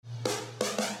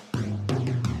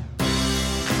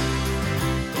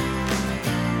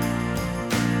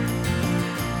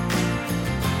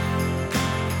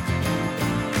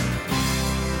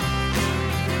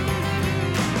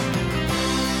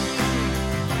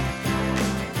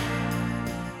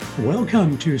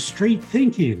Welcome to Straight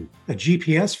Thinking, a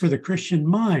GPS for the Christian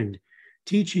mind,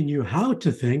 teaching you how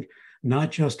to think, not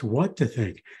just what to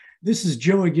think. This is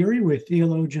Joe Aguirre with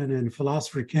theologian and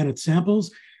philosopher Kenneth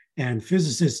Samples and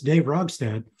physicist Dave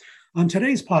Rogstad. On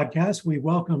today's podcast, we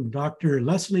welcome Dr.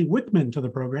 Leslie Whitman to the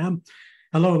program.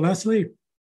 Hello, Leslie.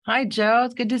 Hi, Joe.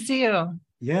 It's good to see you.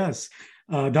 Yes.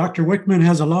 Dr. Whitman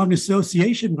has a long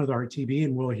association with RTB,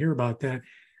 and we'll hear about that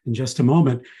in just a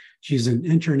moment. She's an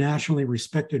internationally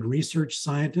respected research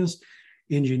scientist,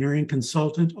 engineering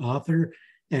consultant, author,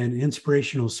 and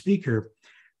inspirational speaker.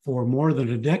 For more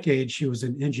than a decade, she was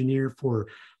an engineer for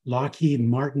Lockheed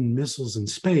Martin Missiles and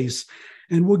Space,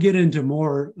 and we'll get into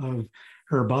more of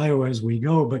her bio as we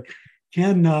go. But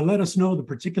Ken, let us know the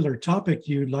particular topic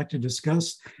you'd like to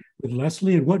discuss with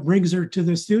Leslie and what brings her to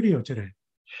the studio today.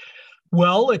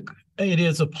 Well, it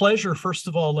is a pleasure, first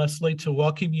of all, Leslie, to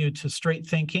welcome you to Straight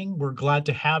Thinking. We're glad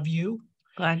to have you.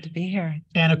 Glad to be here.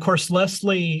 And of course,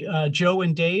 Leslie, Joe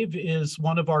and Dave is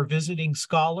one of our visiting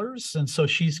scholars. And so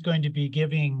she's going to be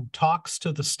giving talks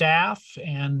to the staff.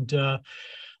 And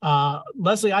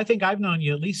Leslie, I think I've known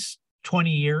you at least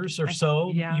 20 years or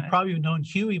so. Yeah. You've probably known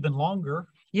Hugh even longer.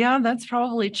 Yeah, that's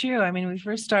probably true. I mean, we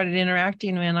first started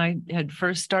interacting when I had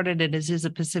first started at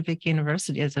Azusa Pacific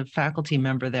University as a faculty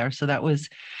member there. So that was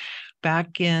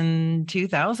back in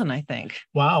 2000, I think.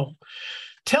 Wow.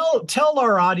 Tell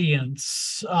our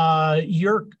audience a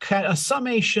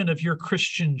summation of your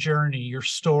Christian journey, your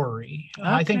story. Okay.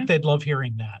 I think they'd love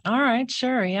hearing that. All right,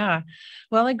 sure, yeah.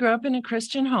 Well, I grew up in a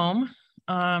Christian home,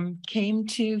 came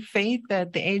to faith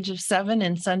at the age of 7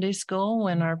 in Sunday school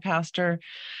when our pastor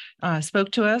spoke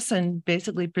to us and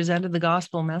basically presented the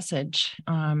gospel message.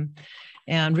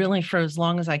 And really, for as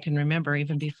long as I can remember,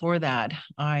 even before that,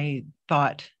 I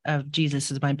thought of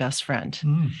Jesus as my best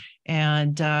friend.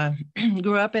 And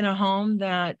grew up in a home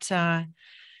that,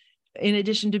 in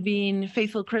addition to being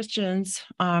faithful Christians,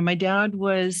 my dad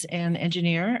was an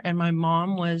engineer and my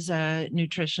mom was a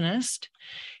nutritionist.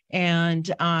 And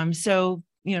so,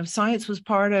 science was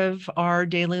part of our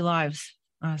daily lives,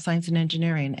 science and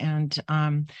engineering. And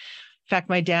in fact,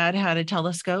 my dad had a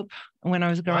telescope when I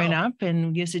was growing up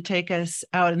and used to take us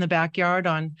out in the backyard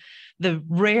on the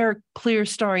rare clear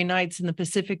starry nights in the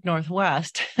Pacific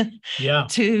Northwest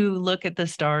to look at the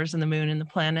stars and the moon and the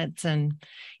planets. And,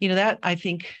 that I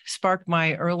think sparked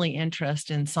my early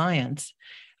interest in science.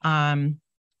 And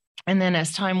then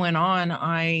as time went on,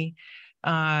 I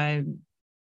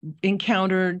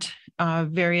encountered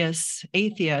various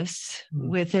atheists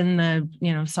within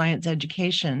the science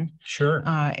education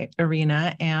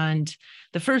arena, and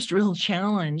the first real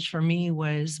challenge for me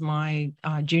was my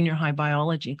junior high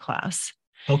biology class.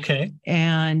 Okay.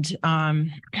 And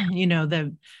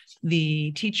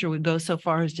the teacher would go so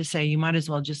far as to say you might as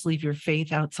well just leave your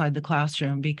faith outside the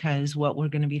classroom, because what we're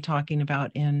going to be talking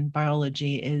about in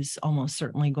biology is almost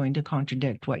certainly going to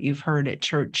contradict what you've heard at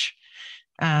church.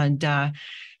 And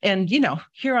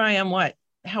here I am,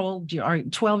 how old you are?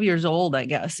 12 years old, I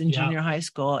guess, in junior high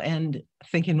school, and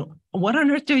thinking, what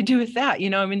on earth do we do with that?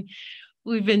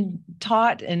 We've been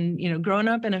taught and, grown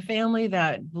up in a family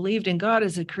that believed in God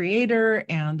as a creator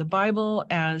and the Bible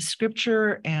as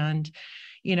scripture. And,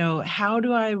 how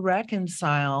do I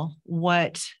reconcile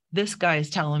what this guy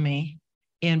is telling me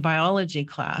in biology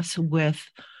class with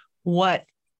what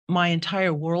my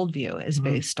entire worldview is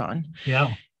based on?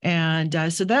 Yeah.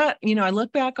 And so that, I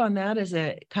look back on that as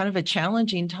a kind of a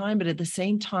challenging time, but at the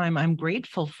same time, I'm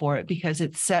grateful for it because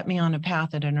it set me on a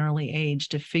path at an early age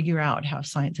to figure out how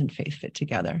science and faith fit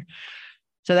together.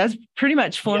 So that's pretty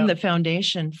much formed the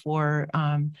foundation for,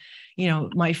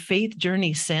 my faith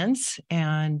journey since,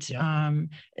 and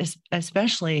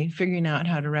especially figuring out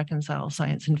how to reconcile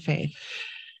science and faith.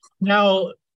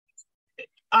 Now,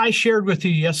 I shared with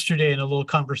you yesterday in a little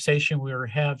conversation we were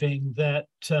having that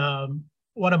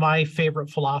one of my favorite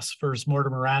philosophers,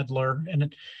 Mortimer Adler,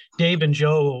 and Dave and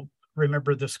Joe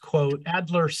remember this quote.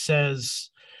 Adler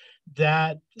says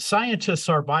that scientists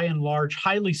are by and large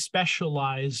highly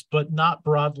specialized, but not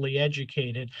broadly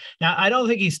educated. Now, I don't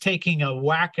think he's taking a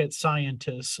whack at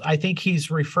scientists. I think he's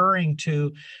referring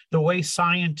to the way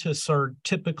scientists are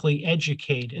typically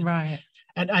educated. Right.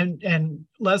 And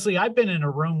Leslie, I've been in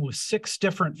a room with 6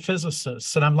 different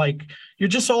physicists, and I'm like, you're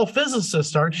just all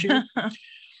physicists, aren't you?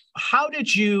 How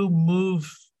did you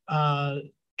move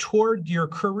toward your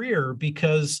career?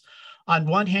 Because on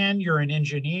one hand, you're an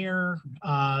engineer.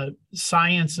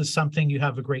 Science is something you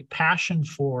have a great passion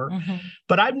for.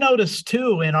 But I've noticed,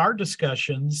 too, in our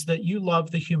discussions that you love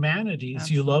the humanities.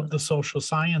 Absolutely. You love the social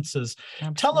sciences.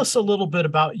 Absolutely. Tell us a little bit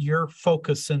about your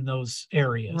focus in those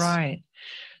areas. Right.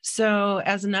 So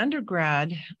as an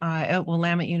undergrad at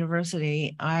Willamette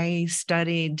University, I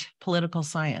studied political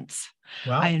science.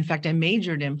 Wow. In fact, I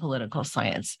majored in political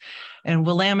science. And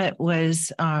Willamette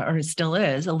was, or it still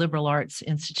is, a liberal arts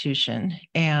institution.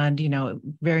 And,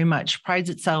 very much prides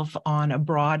itself on a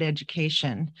broad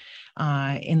education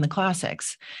in the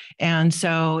classics. And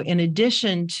so in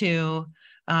addition to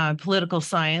political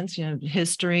science,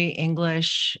 history,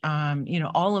 English,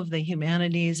 all of the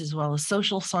humanities, as well as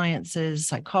social sciences,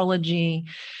 psychology,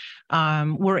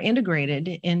 were integrated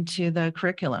into the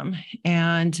curriculum.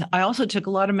 And I also took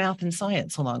a lot of math and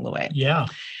science along the way. Yeah.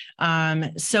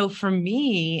 So for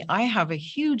me, I have a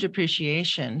huge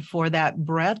appreciation for that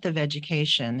breadth of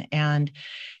education and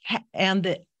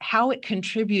how it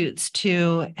contributes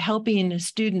to helping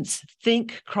students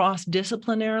think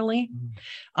cross-disciplinarily,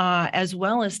 as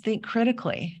well as think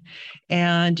critically.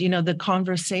 And, the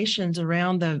conversations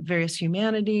around the various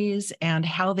humanities and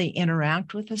how they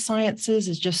interact with the sciences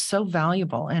is just so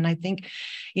valuable. And I think,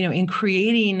 in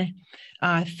creating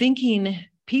thinking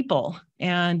people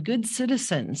and good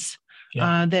citizens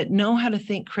that know how to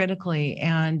think critically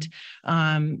and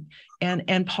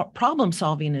problem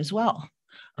solving as well.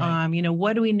 Right.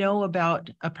 What do we know about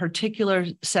a particular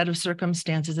set of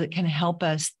circumstances that can help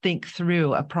us think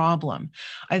through a problem?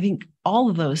 I think all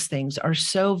of those things are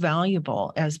so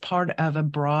valuable as part of a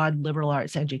broad liberal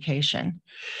arts education.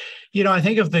 I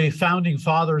think of the founding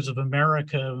fathers of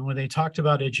America, and when they talked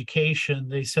about education,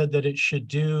 they said that it should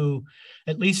do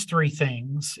at least three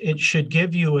things. It should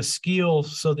give you a skill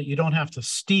so that you don't have to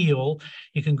steal.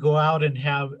 You can go out and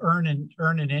earn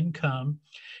an income.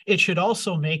 It should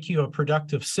also make you a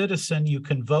productive citizen. You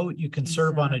can vote, you can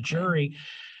serve on a jury.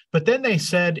 But then they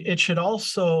said it should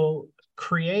also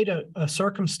create a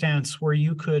circumstance where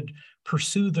you could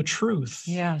pursue the truth.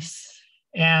 Yes.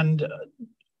 And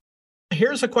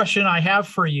here's a question I have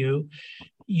for you.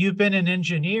 You've been an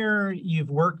engineer,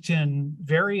 you've worked in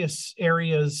various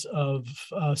areas of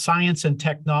science and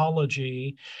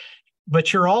technology,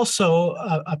 but you're also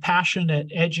a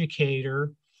passionate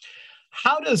educator.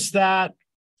 How does that,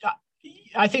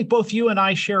 I think both you and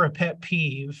I share a pet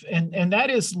peeve, and that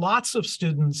is lots of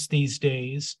students these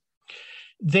days,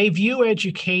 they view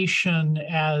education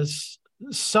as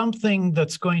something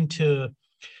that's going to,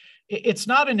 it's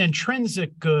not an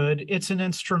intrinsic good, it's an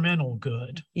instrumental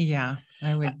good. Yeah,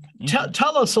 I would.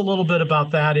 Tell us a little bit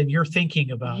about that and your thinking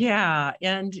about it. Yeah,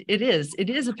 and it is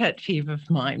a pet peeve of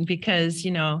mine because,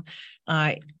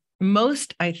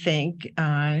 most, I think,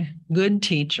 good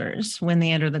teachers, when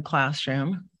they enter the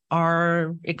classroom,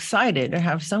 are excited or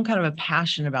have some kind of a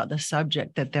passion about the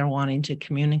subject that they're wanting to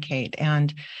communicate.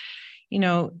 And,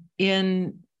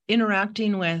 in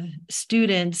interacting with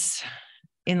students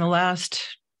in the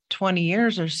last 20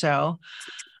 years or so,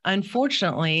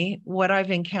 unfortunately, what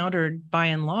I've encountered by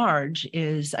and large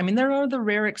is, there are the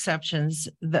rare exceptions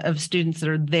of students that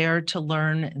are there to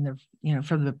learn and they're,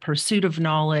 for the pursuit of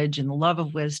knowledge and the love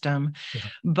of wisdom. Yeah.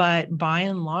 But by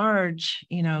and large,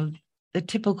 the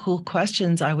typical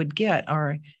questions I would get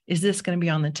are, is this going to be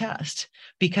on the test?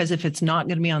 Because if it's not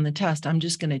going to be on the test, I'm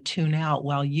just going to tune out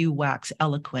while you wax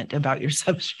eloquent about your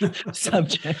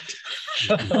subject.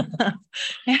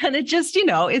 And it just,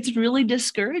 it's really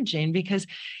discouraging because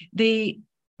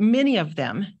many of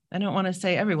them, I don't want to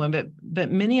say everyone,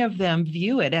 but many of them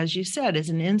view it, as you said, as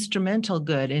an instrumental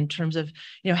good in terms of,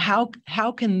 how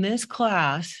can this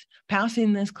class,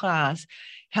 passing this class,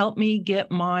 help me get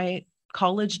my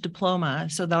college diploma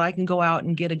so that I can go out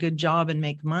and get a good job and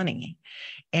make money.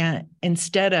 And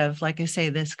instead of, like I say,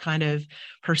 this kind of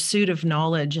pursuit of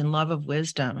knowledge and love of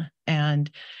wisdom. And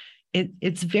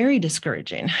it's very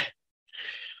discouraging.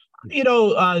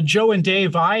 Joe and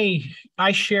Dave, I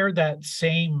share that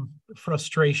same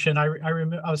frustration. I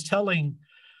remember I was telling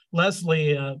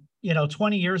Leslie,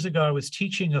 20 years ago, I was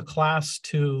teaching a class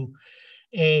to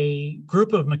a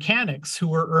group of mechanics who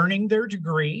were earning their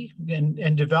degree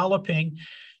and developing.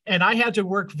 And I had to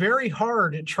work very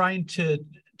hard at trying to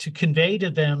convey to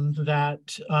them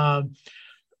that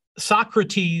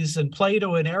Socrates and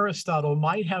Plato and Aristotle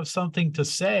might have something to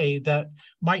say that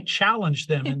might challenge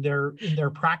them in their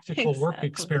practical work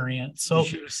experience. So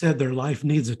you said their life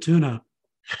needs a tune-up.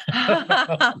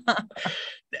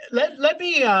 Let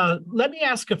me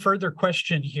ask a further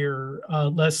question here,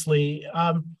 Leslie.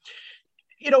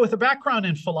 With a background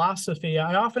in philosophy,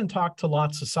 I often talk to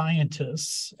lots of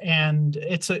scientists, and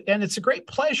it's a great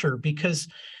pleasure because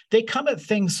they come at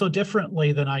things so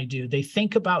differently than I do. They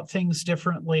think about things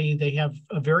differently. They have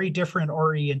a very different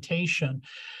orientation.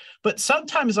 But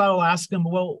sometimes I'll ask them,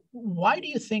 well, why do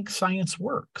you think science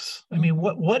works? I mean,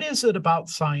 what is it about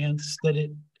science that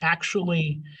it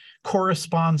actually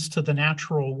corresponds to the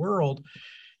natural world.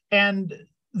 And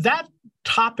that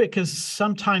topic is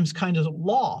sometimes kind of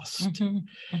lost.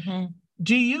 Mm-hmm. Mm-hmm.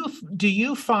 Do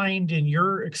you find in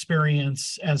your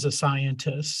experience as a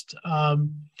scientist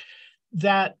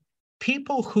that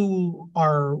people who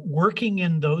are working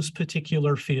in those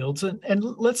particular fields, and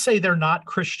let's say they're not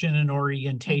Christian in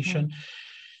orientation,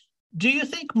 mm-hmm. do you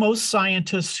think most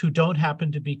scientists who don't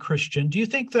happen to be Christian, do you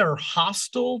think they're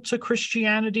hostile to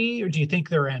Christianity, or do you think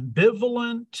they're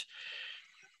ambivalent?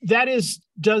 That is,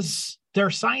 does their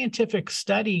scientific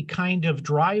study kind of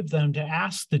drive them to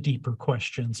ask the deeper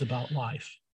questions about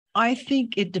life? I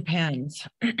think it depends.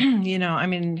 I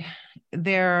mean,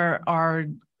 there are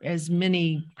as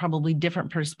many probably different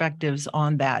perspectives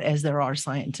on that as there are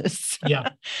scientists. Yeah.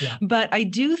 But I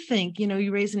do think,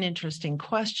 you raise an interesting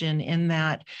question in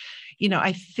that,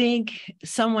 I think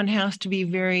someone has to be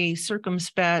very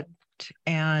circumspect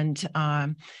and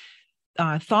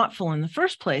thoughtful in the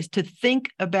first place to think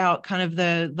about kind of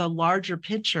the larger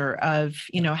picture of,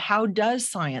 how does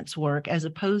science work as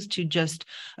opposed to just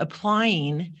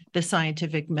applying the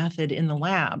scientific method in the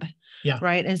lab. Yeah.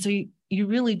 Right. And so you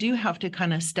really do have to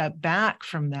kind of step back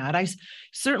from that.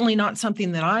 Certainly not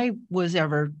something that I was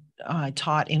ever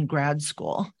taught in grad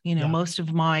school. Most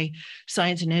of my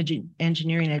science and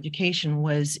engineering education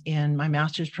was in my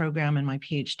master's program and my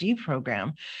PhD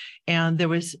program. And there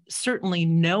was certainly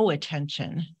no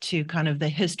attention to kind of the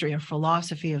history or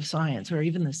philosophy of science or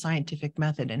even the scientific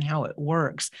method and how it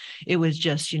works. It was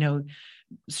just,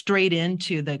 straight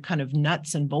into the kind of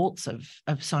nuts and bolts of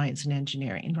science and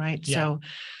engineering, right? Yeah.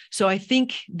 So I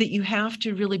think that you have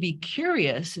to really be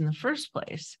curious in the first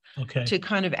place to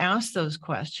kind of ask those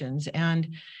questions.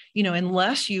 And,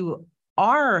 unless you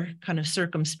are kind of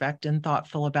circumspect and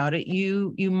thoughtful about it,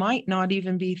 you might not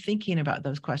even be thinking about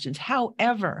those questions.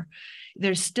 However,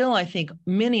 there's still, I think,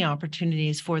 many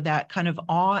opportunities for that kind of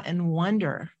awe and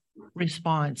wonder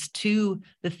response to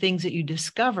the things that you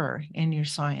discover in your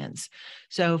science.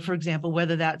 So, for example,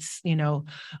 whether that's,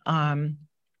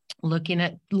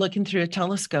 looking through a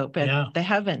telescope at the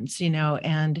heavens,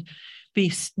 and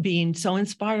being so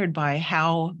inspired by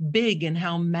how big and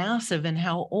how massive and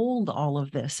how old all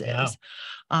of this is.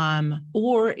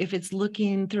 Or if it's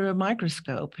looking through a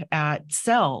microscope at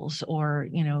cells or,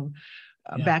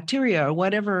 bacteria or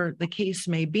whatever the case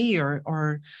may be,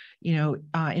 or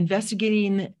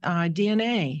investigating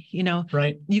DNA,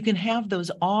 right. You can have those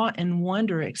awe and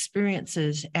wonder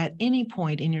experiences at any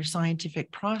point in your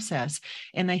scientific process.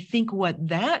 And I think what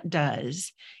that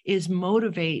does is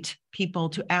motivate people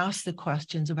to ask the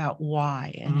questions about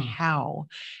why and how,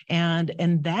 and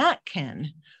that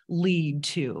can lead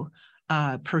to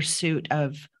pursuit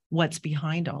of what's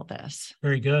behind all this.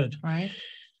 Very good. Right.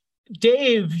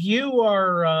 Dave,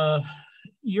 you're a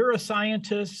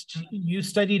scientist. You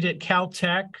studied at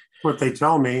Caltech. What they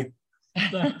tell me.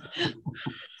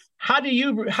 How do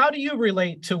you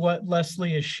relate to what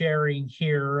Leslie is sharing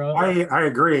here? I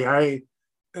agree.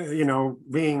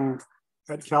 Being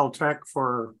at Caltech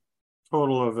for a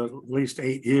total of at least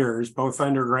 8 years, both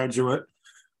undergraduate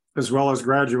as well as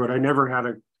graduate, I never had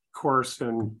a course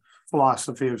in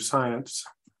philosophy of science.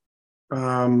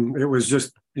 It was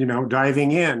just,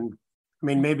 diving in. I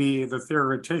mean, maybe the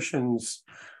theoreticians,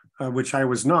 which I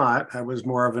was not, I was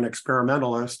more of an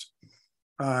experimentalist,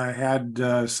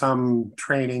 had some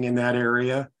training in that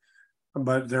area,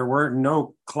 but there were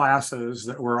no classes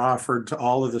that were offered to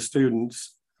all of the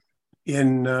students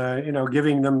in,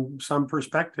 giving them some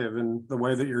perspective in the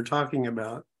way that you're talking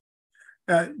about.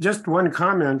 Just one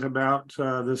comment about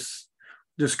this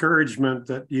discouragement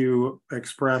that you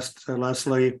expressed,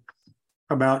 Leslie,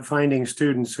 about finding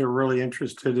students who are really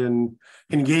interested in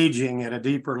engaging at a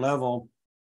deeper level.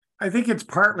 I think it's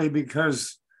partly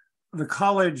because the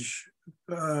college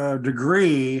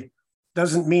degree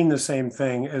doesn't mean the same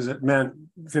thing as it meant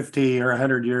 50 or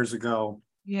 100 years ago.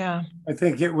 Yeah. I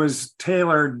think it was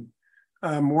tailored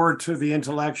more to the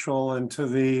intellectual and to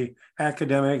the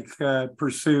academic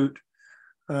pursuit,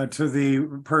 to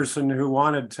the person who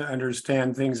wanted to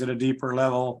understand things at a deeper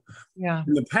level. Yeah.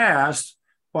 In the past,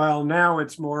 while now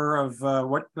it's more of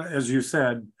what, as you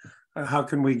said, how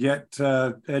can we get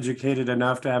educated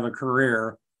enough to have a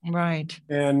career? Right.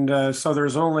 And so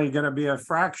there's only going to be a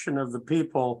fraction of the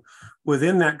people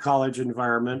within that college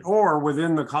environment or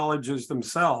within the colleges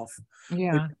themselves.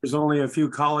 Yeah. There's only a few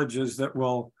colleges that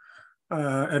will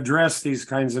address these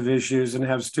kinds of issues and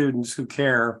have students who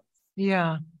care.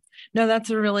 Yeah. No, that's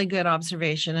a really good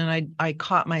observation. And I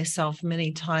caught myself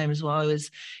many times while I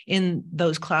was in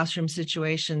those classroom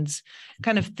situations,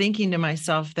 kind of thinking to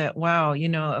myself that, wow,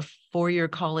 a 4-year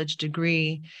college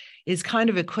degree is kind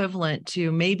of equivalent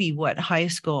to maybe what high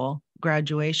school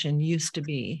graduation used to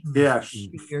be Yes. 2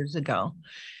 years ago.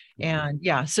 And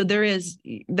yeah, so there is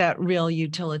that real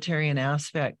utilitarian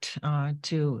aspect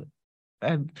to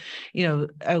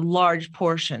a large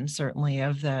portion certainly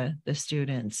of the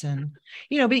students. And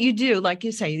but you do, like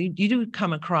you say, you do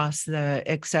come across the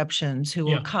exceptions who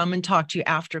will come and talk to you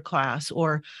after class,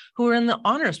 or who are in the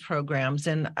honors programs.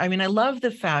 And I mean, I love the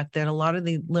fact that a lot of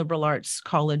the liberal arts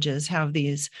colleges have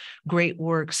these great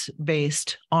works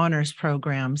based honors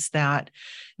programs that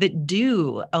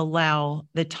do allow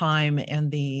the time and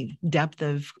the depth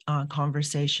of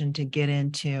conversation to get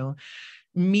into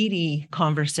meaty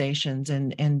conversations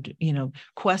and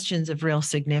questions of real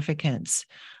significance.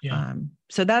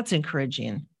 So that's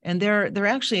encouraging. And there are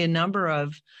actually a number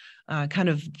of kind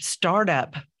of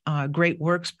startup great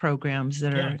works programs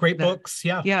that are great books.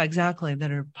 Yeah, exactly,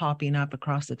 that are popping up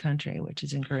across the country, which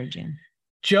is encouraging.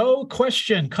 Joe,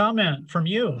 question, comment from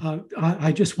you.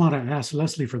 I just want to ask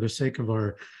Leslie, for the sake of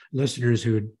our listeners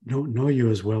who don't know you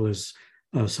as well as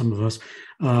some of us,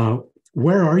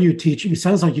 where are you teaching? It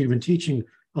sounds like you've been teaching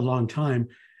a long time.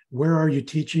 Where are you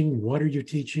teaching? What are you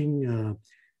teaching?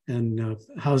 And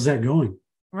how's that going?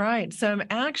 Right. So I'm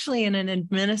actually in an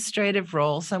administrative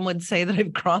role. Some would say that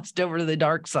I've crossed over to the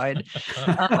dark side.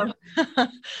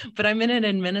 But I'm in an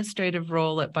administrative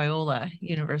role at Biola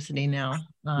University now.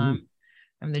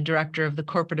 I'm the director of the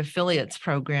corporate affiliates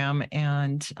program,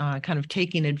 and kind of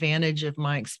taking advantage of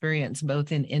my experience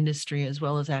both in industry as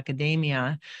well as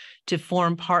academia to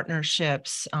form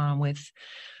partnerships with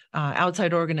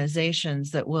outside organizations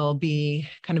that will be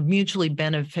kind of mutually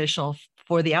beneficial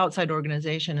for the outside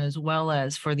organization as well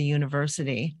as for the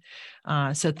university.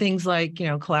 So things like,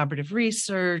 collaborative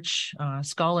research,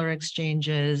 scholar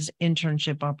exchanges,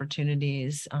 internship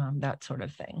opportunities, that sort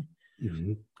of thing.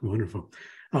 Wonderful.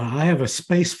 I have a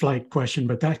space flight question,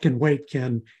 but that can wait,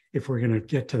 Ken, if we're going to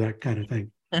get to that kind of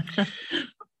thing.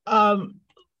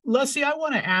 Leslie, I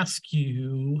want to ask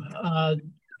you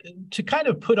to kind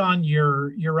of put on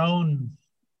your own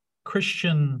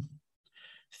Christian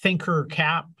thinker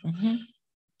cap.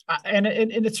 And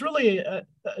it's really a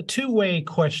two-way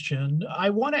question. I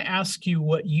want to ask you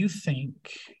what you think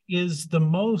is the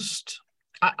most,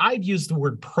 I'd use the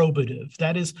word probative.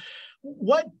 That is,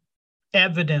 what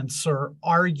evidence or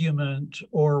argument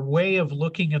or way of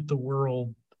looking at the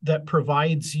world that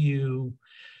provides you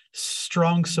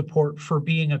strong support for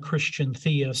being a Christian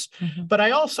theist. But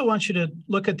I also want you to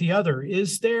look at the other.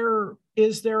 Is there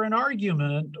an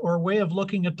argument or way of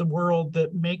looking at the world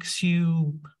that makes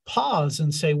you pause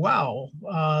and say, wow,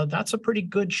 that's a pretty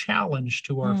good challenge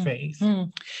to our faith?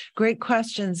 Great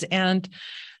questions. And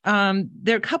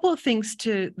there are a couple of things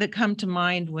that come to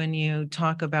mind when you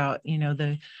talk about,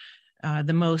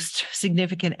 the most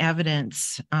significant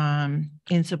evidence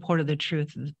in support of the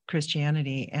truth of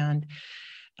Christianity. And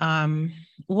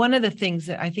one of the things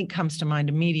that I think comes to mind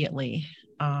immediately,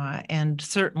 and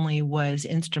certainly was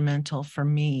instrumental for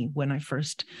me when I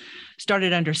first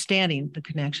started understanding the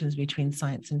connections between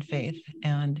science and faith,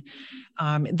 and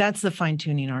that's the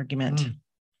fine-tuning argument.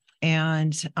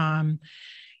 And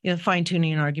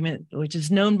fine-tuning argument, which is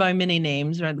known by many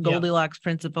names, right? The Goldilocks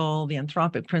principle, the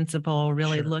anthropic principle,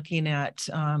 really looking at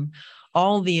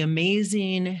all the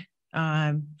amazing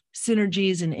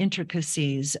synergies and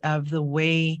intricacies of the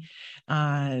way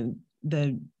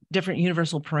the different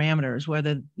universal parameters,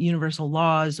 whether universal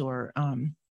laws or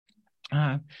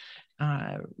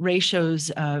ratios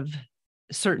of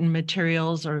certain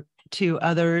materials or to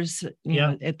others,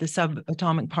 at the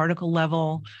subatomic particle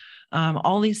level.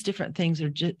 All these different things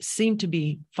seem to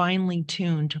be finely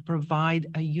tuned to provide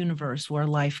a universe where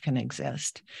life can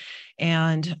exist.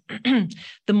 And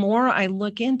the more I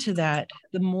look into that,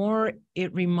 the more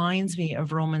it reminds me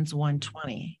of Romans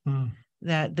 1:20,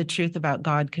 that the truth about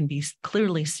God can be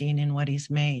clearly seen in what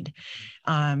he's made,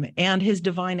 and his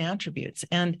divine attributes.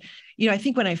 And, I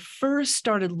think when I first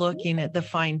started looking at the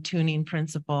fine-tuning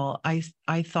principle, I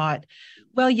thought,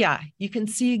 well, yeah, you can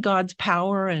see God's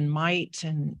power and might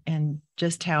and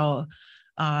just how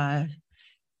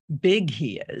big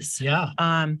he is.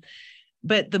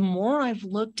 But the more I've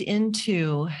looked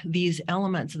into these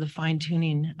elements of the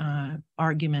fine-tuning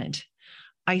argument,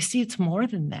 I see it's more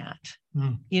than that.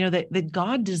 That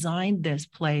God designed this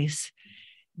place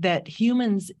that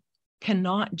humans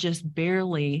cannot just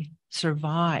barely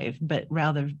survive, but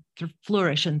rather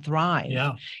flourish and thrive.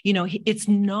 Yeah. It's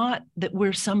not that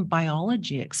we're some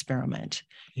biology experiment.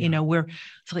 Yeah.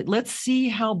 It's like, let's see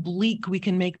how bleak we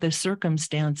can make the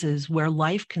circumstances where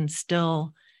life can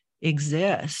still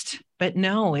exist. But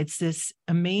no, it's this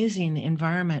amazing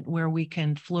environment where we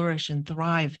can flourish and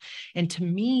thrive. And to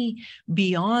me,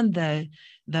 beyond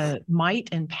the might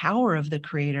and power of the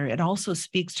Creator, it also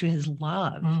speaks to his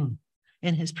love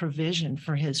and his provision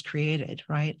for his created,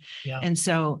 right? Yeah. And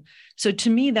so to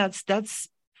me, that's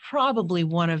probably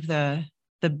one of the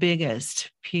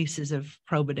biggest pieces of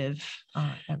probative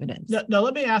evidence. Now,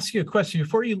 let me ask you a question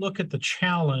before you look at the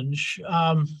challenge.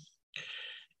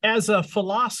 As a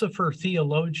philosopher,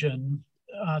 theologian,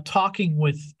 talking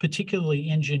with particularly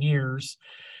engineers,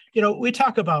 we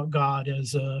talk about God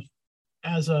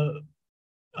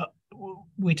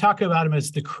we talk about him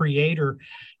as the creator.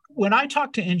 When I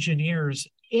talk to engineers,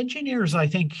 I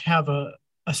think have a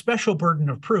special burden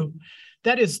of proof.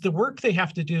 That is, the work they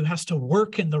have to do has to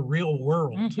work in the real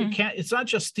world. It's not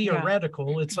just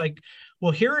theoretical. Yeah. It's like,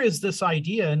 well, here is this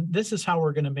idea, and this is how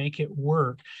we're going to make it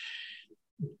work.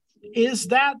 Is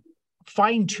that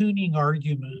fine-tuning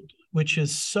argument, which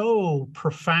is so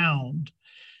profound,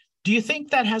 do you think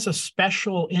that has a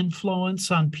special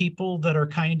influence on people that are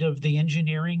kind of the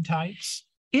engineering types?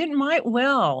 It might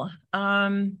well.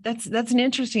 That's an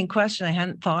interesting question. I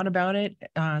hadn't thought about it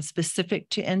specific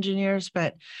to engineers,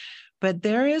 but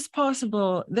there is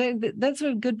possible. That's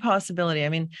a good possibility. I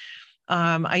mean,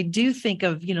 I do think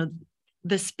of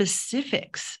the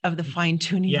specifics of the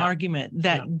fine-tuning argument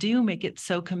that do make it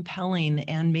so compelling,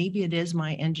 and maybe it is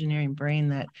my engineering brain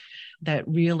that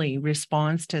really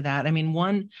responds to that. I mean,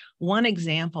 one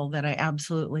example that I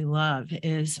absolutely love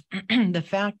is the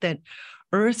fact that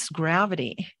Earth's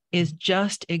gravity is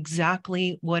just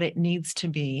exactly what it needs to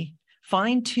be,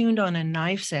 fine-tuned on a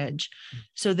knife's edge,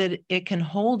 so that it can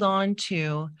hold on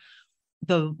to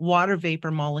the water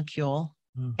vapor molecule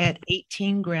at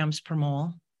 18 grams per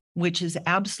mole, which is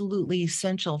absolutely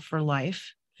essential for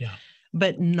life,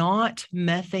 but not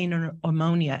methane or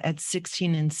ammonia at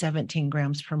 16 and 17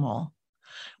 grams per mole,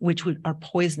 which are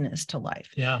poisonous to life.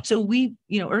 Yeah. So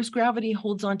Earth's gravity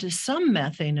holds on to some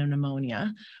methane and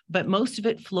ammonia, but most of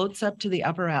it floats up to the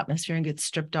upper atmosphere and gets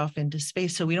stripped off into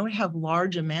space. So we don't have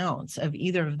large amounts of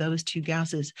either of those two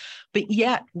gases, but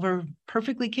yet we're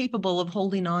perfectly capable of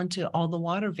holding on to all the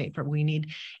water vapor we need.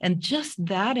 And just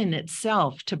that in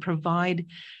itself, to provide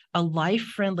a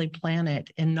life-friendly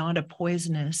planet and not a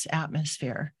poisonous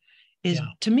atmosphere, is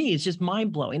to me, is just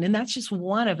mind-blowing. And that's just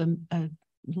one of a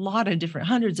lot of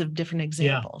hundreds of different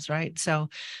examples, right? So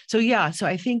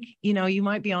I think, you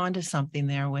might be onto something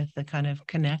there with the kind of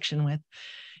connection with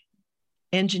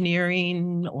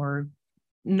engineering or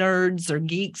nerds or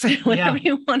geeks, whatever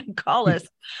you want to call us.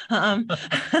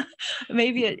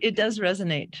 Maybe it does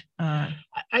resonate.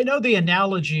 I know the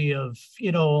analogy of,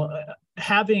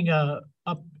 having a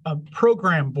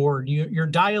program board. You're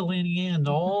dialing in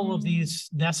all of these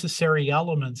necessary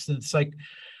elements. And it's like,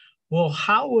 well,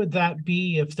 how would that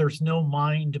be if there's no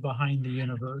mind behind the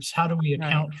universe? How do we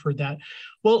account for that?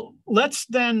 Well, let's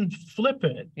then flip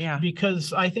it. Yeah.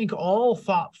 Because I think all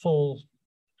thoughtful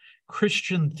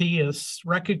Christian theists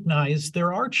recognize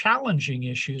there are challenging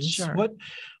issues. Sure.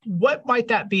 What might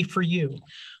that be for you?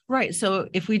 Right. So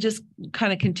if we just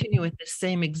kind of continue with the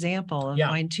same example of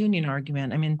fine-tuning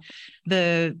argument, I mean,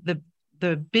 the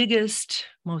biggest,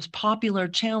 most popular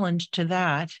challenge to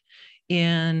that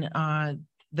in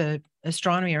the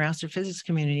astronomy or astrophysics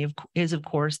community is, of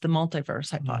course, the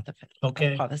multiverse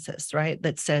hypothesis, right?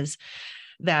 That says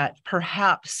that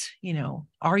perhaps,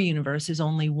 our universe is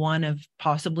only one of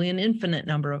possibly an infinite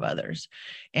number of others.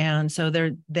 And so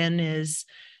there then is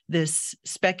this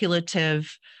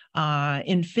speculative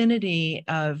infinity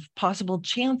of possible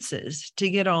chances to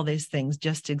get all these things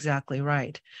just exactly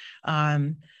right.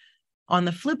 On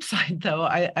the flip side, though,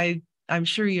 I'm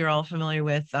sure you're all familiar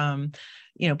with,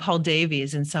 Paul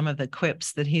Davies and some of the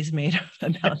quips that he's made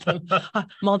about the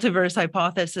multiverse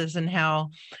hypothesis and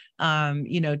how,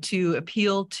 to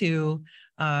appeal to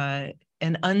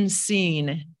an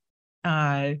unseen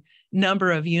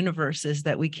number of universes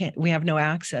that we have no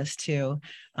access to,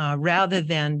 rather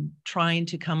than trying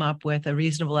to come up with a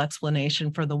reasonable explanation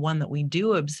for the one that we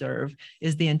do observe,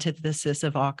 is the antithesis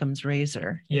of Occam's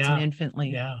razor. It's an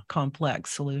infinitely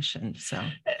complex solution. So,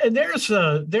 and there's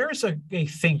a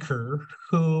thinker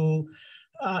who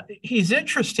he's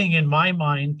interesting in my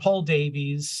mind, Paul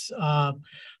Davies.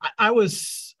 I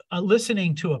was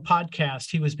listening to a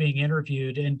podcast. He was being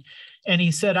interviewed, and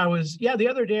he said, the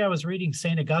other day I was reading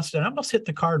St. Augustine. I almost hit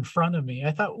the car in front of me.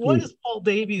 I thought, what is Paul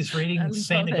Davies reading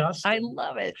St. Augustine? I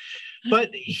love it. But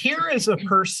here is a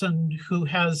person who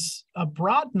has a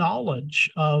broad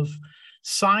knowledge of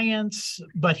science,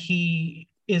 but he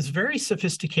is very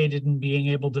sophisticated in being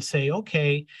able to say,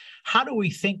 okay, how do we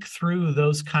think through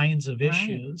those kinds of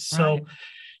issues? So,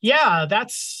 yeah,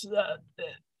 that's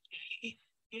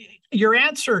your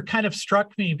answer kind of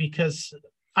struck me, because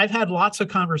I've had lots of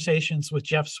conversations with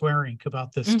Jeff Swearink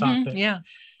about this topic. Yeah.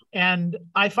 And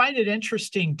I find it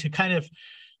interesting to kind of,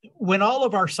 when all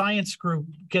of our science group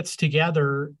gets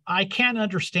together, I can't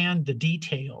understand the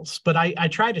details, but I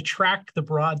try to track the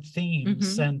broad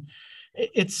themes. And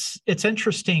it's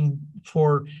interesting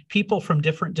for people from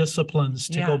different disciplines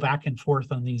to go back and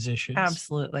forth on these issues.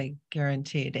 Absolutely,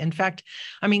 guaranteed. In fact,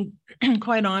 I mean,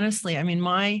 quite honestly, I mean,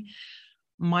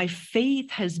 my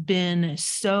faith has been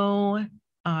so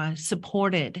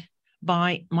supported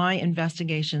by my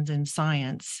investigations in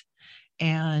science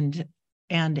and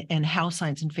how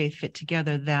science and faith fit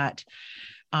together, that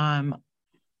I'm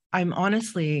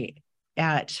honestly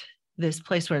at this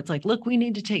place where it's like, look, we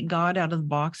need to take God out of the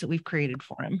box that we've created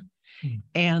for him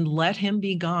and let him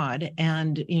be God,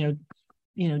 and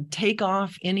take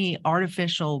off any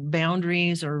artificial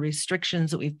boundaries or restrictions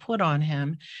that we've put on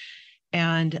him.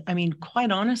 And I mean,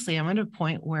 quite honestly, I'm at a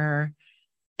point where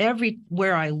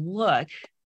everywhere I look,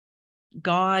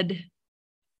 God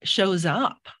shows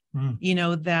up.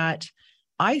 That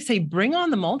I say, bring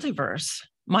on the multiverse.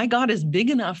 My God is big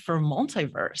enough for a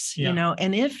multiverse,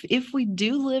 and if we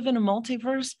do live in a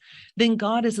multiverse, then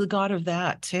God is the God of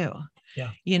that too.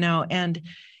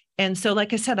 And so,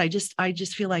 like I said, I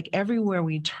just feel like everywhere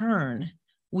we turn,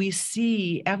 we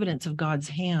see evidence of God's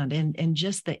hand, and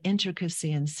just the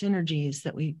intricacy and synergies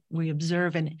that we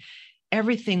observe, and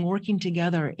everything working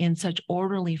together in such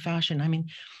orderly fashion. I mean,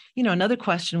 another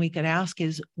question we could ask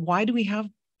is, why do we have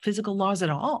physical laws at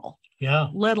all?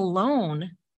 Let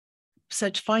alone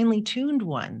such finely tuned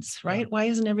ones, right? Why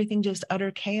isn't everything just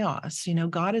utter chaos?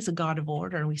 God is a God of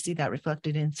order, and we see that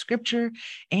reflected in scripture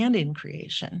and in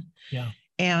creation.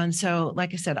 And so,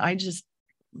 like I said,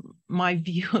 my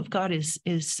view of God is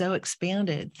so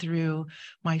expanded through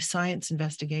my science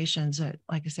investigations that,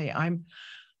 like I say,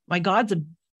 my God's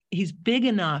he's big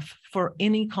enough for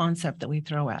any concept that we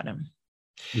throw at him.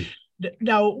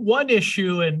 Now, one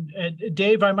issue, and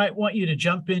Dave, I might want you to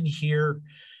jump in here.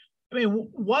 I mean,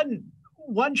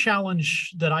 one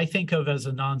challenge that I think of as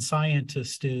a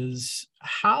non-scientist is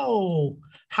how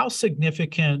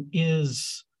significant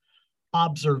is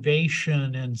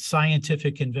observation and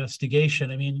scientific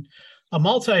investigation. I mean, a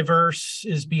multiverse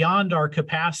is beyond our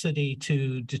capacity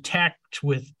to detect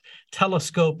with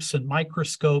telescopes and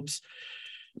microscopes.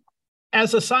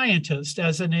 As a scientist,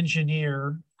 as an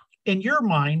engineer, in your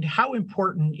mind, how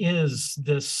important is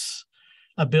this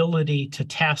ability to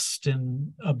test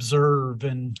and observe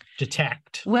and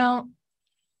detect? Well,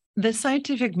 the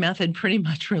scientific method pretty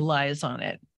much relies on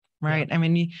it, right? I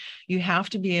mean, you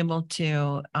have to be able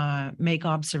to make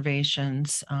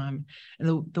observations.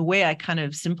 The way I kind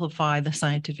of simplify the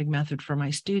scientific method for my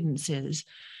students is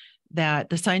that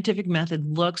the scientific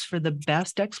method looks for the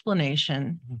best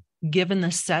explanation given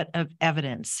the set of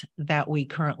evidence that we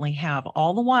currently have,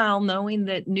 all the while knowing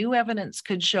that new evidence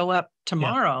could show up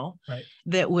tomorrow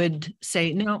that would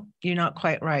say, no, you're not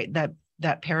quite right.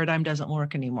 That paradigm doesn't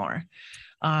work anymore.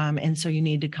 And so you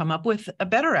need to come up with a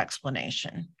better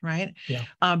explanation, right?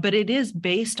 But it is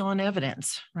based on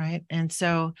evidence, right? And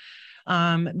so,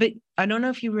 but I don't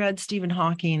know if you read Stephen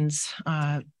Hawking's,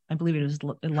 I believe it was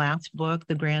the last book,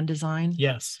 The Grand Design.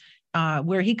 Yes.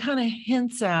 Where he kind of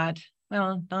hints at,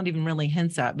 well, not even really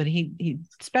hints at, but he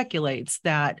speculates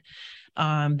that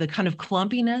the kind of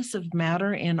clumpiness of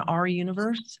matter in our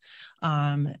universe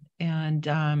and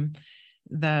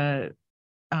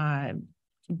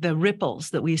the ripples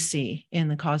that we see in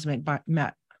the cosmic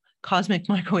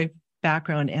microwave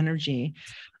background energy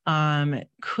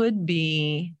could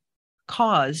be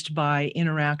caused by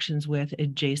interactions with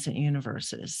adjacent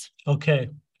universes. Okay.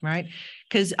 Right?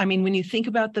 Because, I mean, when you think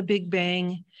about the Big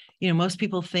Bang, most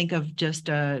people think of just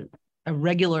a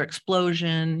regular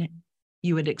explosion.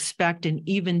 You would expect an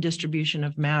even distribution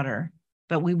of matter.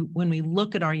 But when we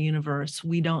look at our universe,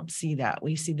 we don't see that.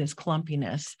 We see this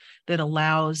clumpiness that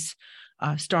allows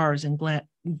stars and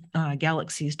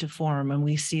galaxies to form, and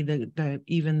we see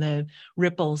even the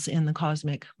ripples in the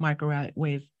cosmic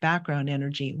microwave background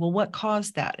energy. Well, what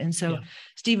caused that? And so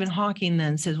Stephen Hawking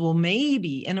then says, well,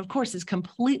 maybe, and of course it's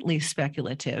completely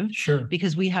speculative,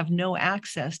 because we have no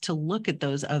access to look at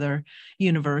those other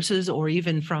universes, or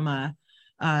even from a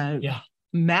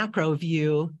macro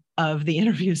view of the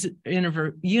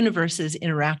universes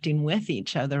interacting with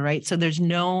each other, right? So there's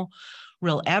no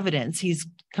real evidence. He's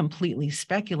completely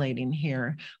speculating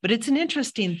here, but it's an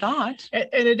interesting thought. And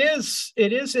it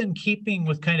is in keeping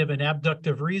with kind of an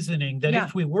abductive reasoning that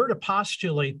if we were to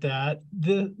postulate that,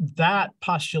 that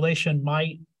postulation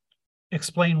might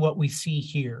explain what we see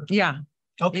here. Yeah.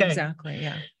 Okay. Exactly.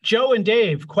 Yeah. Joe and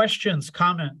Dave, questions,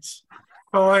 comments?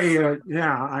 Oh,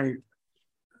 I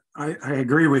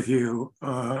agree with you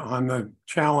on the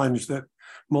challenge that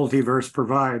multiverse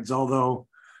provides. Although,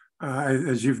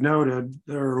 as you've noted,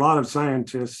 there are a lot of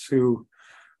scientists who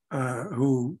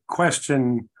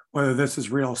question whether this is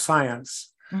real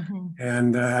science,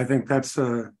 and I think that's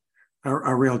a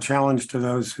real challenge to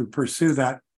those who pursue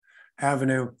that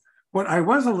avenue. What I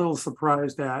was a little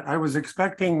surprised at, I was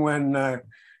expecting when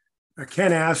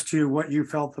Ken asked you what you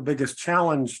felt the biggest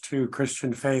challenge to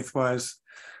Christian faith was,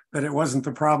 that it wasn't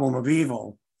the problem of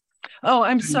evil. Oh,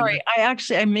 I'm sorry.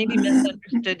 I maybe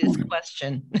misunderstood his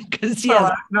question because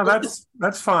no,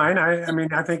 that's fine. I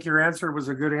mean, I think your answer was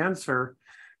a good answer,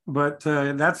 but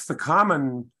that's the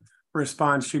common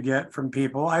response you get from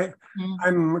people.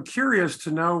 I'm curious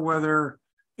to know whether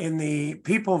in the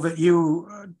people that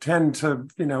you tend to,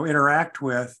 interact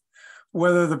with,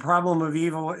 whether the problem of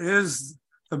evil is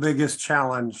the biggest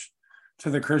challenge to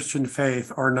the Christian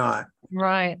faith or not.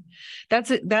 Right.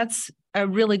 That's a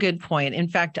really good point. In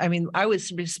fact, I mean, I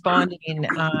was responding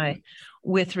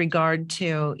with regard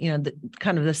to, the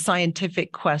kind of the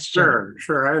scientific question.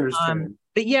 Sure. I understand.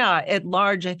 But yeah, at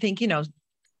large, I think,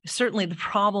 certainly the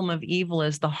problem of evil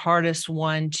is the hardest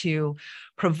one to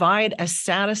provide a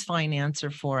satisfying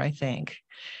answer for, I think.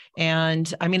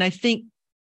 And I mean, I think,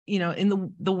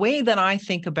 in the way that I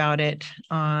think about it,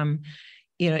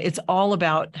 it's all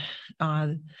about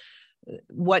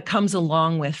what comes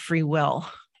along with free will.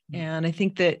 And I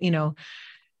think that,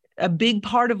 a big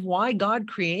part of why God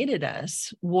created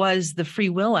us was the free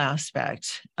will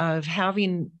aspect of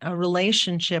having a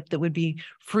relationship that would be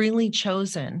freely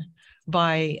chosen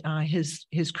by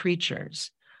his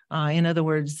creatures. In other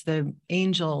words, the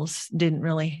angels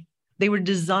they were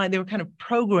kind of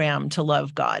programmed to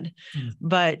love God,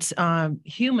 but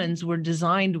humans were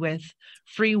designed with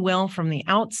free will from the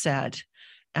outset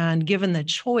and given the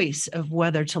choice of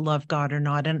whether to love God or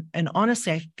not. And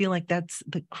honestly, I feel like that's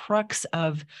the crux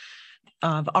of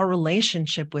our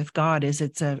relationship with God, is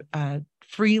it's a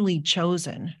freely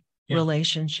chosen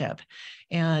relationship.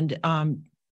 And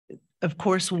of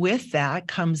course, with that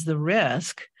comes the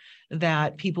risk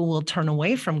that people will turn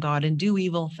away from God and do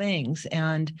evil things.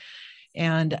 And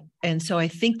so I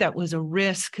think that was a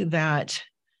risk that,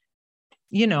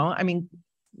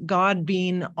 God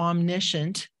being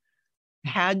omniscient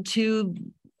had to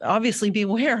obviously be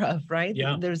aware of, right?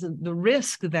 Yeah. There's the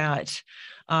risk that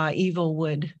evil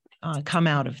would come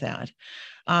out of that.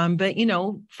 But,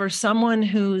 for someone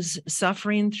who's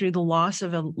suffering through the loss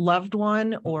of a loved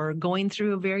one or going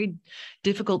through a very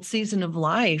difficult season of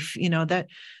life,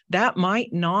 that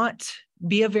might not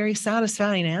be a very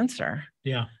satisfying answer.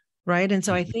 Yeah. Right. And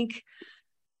so I think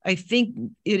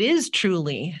it is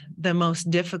truly the most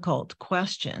difficult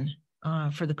question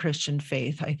for the Christian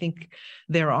faith. I think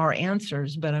there are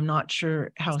answers, but I'm not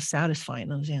sure how satisfying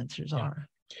those answers are.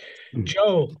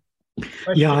 Joe.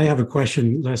 Yeah, I have a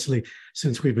question, Leslie.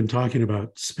 Since we've been talking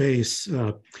about space,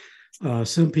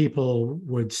 some people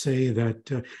would say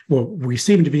that, we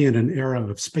seem to be in an era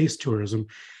of space tourism,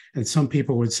 and some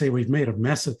people would say we've made a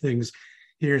mess of things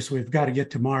here, so we've got to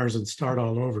get to Mars and start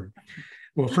all over.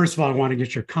 Well, first of all, I want to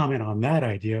get your comment on that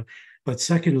idea. But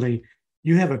secondly,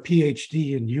 you have a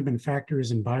PhD in human factors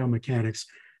and biomechanics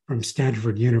from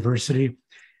Stanford University.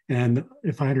 And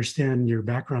if I understand your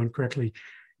background correctly,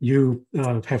 you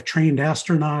have trained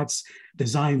astronauts,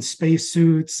 designed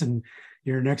spacesuits, and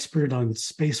you're an expert on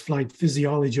spaceflight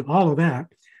physiology, all of that.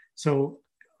 So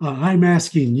I'm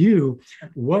asking you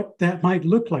what that might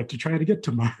look like to try to get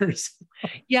to Mars.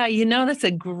 Yeah, that's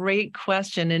a great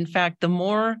question. In fact, the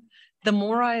more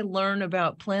I learn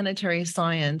about planetary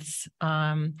science,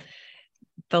 the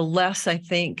less I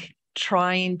think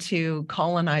trying to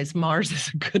colonize Mars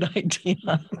is a good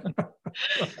idea.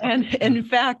 And in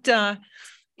fact,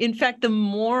 the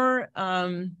more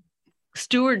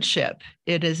stewardship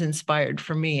it has inspired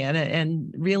for me,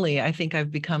 and really, I think I've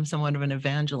become somewhat of an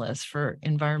evangelist for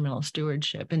environmental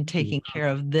stewardship and taking care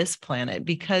of this planet.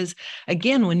 Because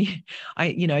again, when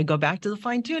I go back to the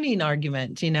fine-tuning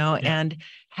argument, and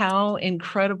how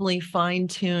incredibly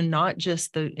fine-tuned not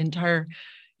just the entire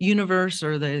universe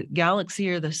or the galaxy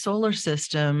or the solar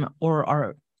system or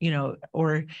our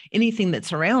or anything that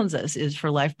surrounds us is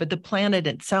for life, but the planet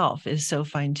itself is so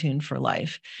fine-tuned for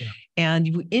life. Yeah.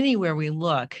 And anywhere we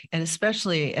look, and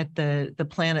especially at the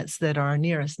planets that are our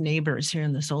nearest neighbors here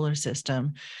in the solar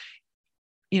system,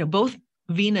 both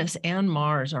Venus and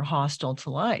Mars are hostile to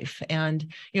life.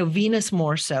 And, Venus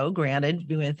more so, granted,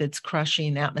 with its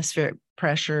crushing atmospheric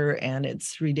pressure and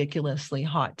its ridiculously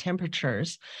hot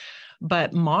temperatures.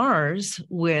 But Mars,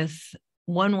 with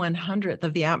 1/100th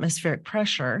of the atmospheric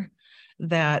pressure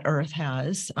that Earth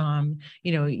has,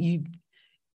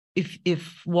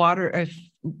 if water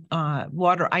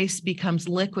ice becomes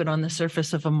liquid on the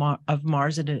surface of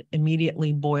Mars, it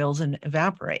immediately boils and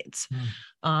evaporates.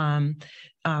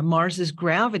 Mars's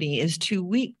gravity is too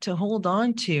weak to hold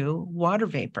on to water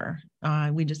vapor.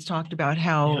 We just talked about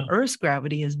how Earth's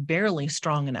gravity is barely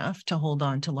strong enough to hold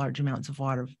on to large amounts of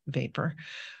water vapor.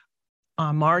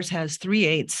 Mars has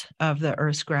 3/8 of the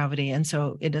Earth's gravity, and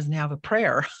so it doesn't have a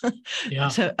prayer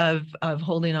of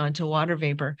holding on to water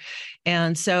vapor.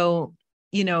 And so,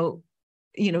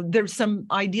 there's some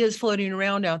ideas floating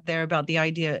around out there about the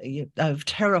idea of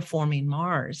terraforming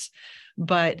Mars.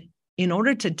 But in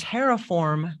order to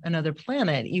terraform another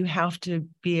planet, you have to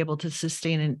be able to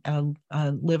sustain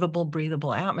a livable,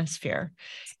 breathable atmosphere.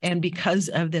 And because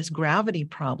of this gravity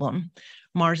problem,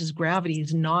 Mars's gravity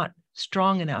is not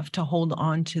strong enough to hold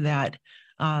on to that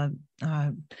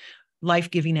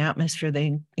life-giving atmosphere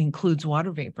that includes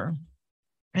water vapor.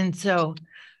 And so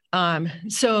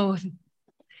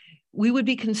we would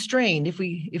be constrained if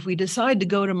we decide to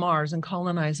go to Mars and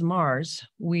colonize Mars.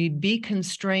 We'd be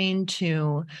constrained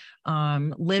to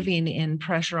living in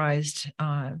pressurized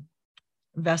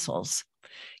vessels.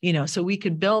 So we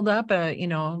could build up a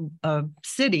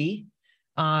city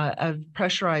of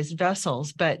pressurized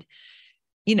vessels, but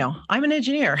I'm an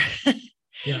engineer.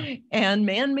 And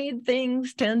man-made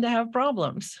things tend to have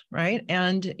problems, right?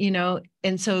 And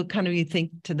so kind of you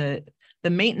think to the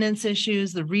maintenance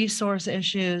issues, the resource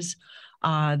issues,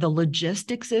 the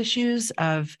logistics issues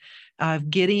of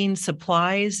getting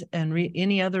supplies and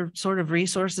any other sort of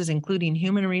resources, including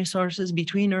human resources,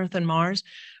 between Earth and Mars.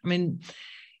 I mean,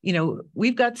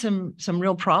 we've got some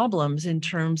real problems in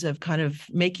terms of kind of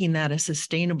making that a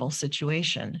sustainable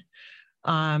situation.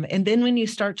 And then when you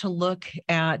start to look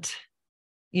at,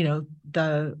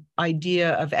 the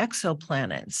idea of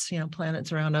exoplanets,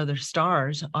 planets around other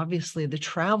stars, obviously the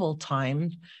travel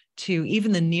time to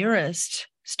even the nearest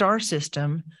star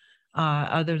system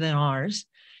other than ours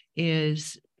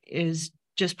is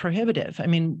just prohibitive. I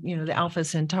mean, the Alpha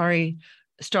Centauri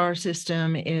star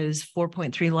system is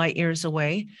 4.3 light years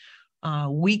away.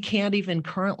 We can't even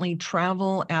currently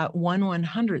travel at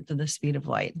 1/100th of the speed of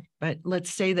light. But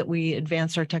let's say that we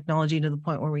advance our technology to the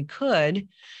point where we could.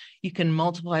 You can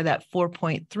multiply that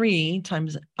 4.3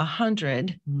 times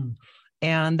 100,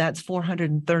 and that's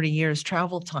 430 years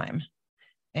travel time.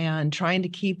 And trying to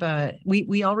keep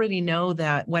we already know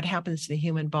that what happens to the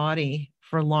human body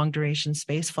for long duration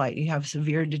space flight, you have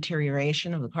severe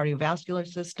deterioration of the cardiovascular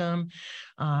system,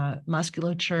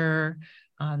 musculature,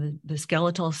 the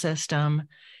skeletal system.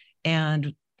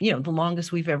 And, the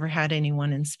longest we've ever had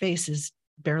anyone in space is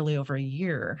barely over a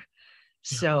year.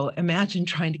 Yeah. So imagine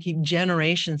trying to keep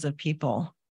generations of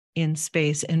people in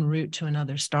space en route to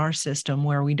another star system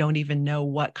where we don't even know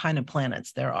what kind of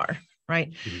planets there are,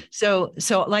 right? Mm-hmm. So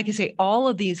like I say, all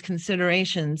of these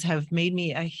considerations have made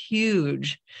me a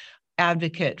huge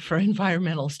advocate for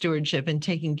environmental stewardship and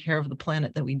taking care of the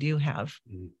planet that we do have.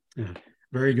 Mm-hmm. Yeah.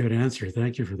 Very good answer.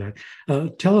 Thank you for that.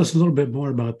 Tell us a little bit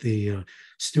more about the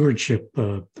stewardship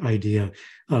idea,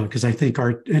 because I think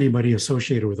anybody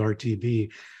associated with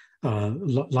RTB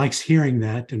likes hearing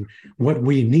that and what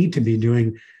we need to be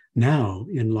doing now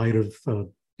in light of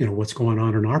what's going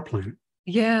on our planet.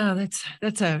 Yeah,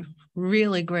 that's a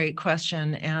really great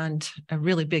question and a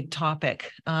really big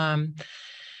topic. So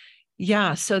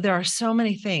there are so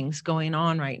many things going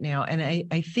on right now, and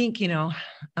I think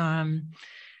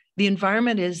the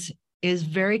environment is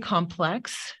very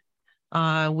complex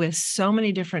with so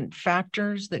many different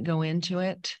factors that go into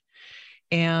it.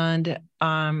 And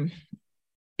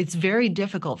it's very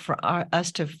difficult for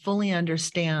us to fully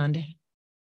understand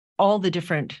all the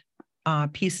different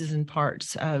pieces and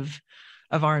parts of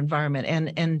our environment.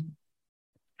 And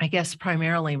I guess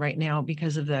primarily right now,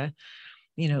 because of the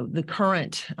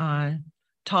current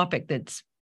topic that's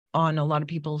on a lot of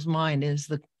people's mind is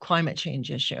the climate change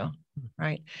issue,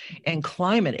 right? And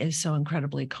climate is so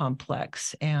incredibly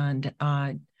complex and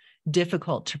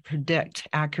difficult to predict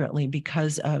accurately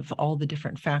because of all the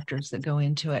different factors that go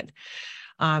into it.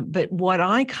 But what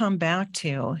I come back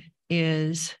to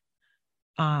is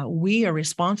we are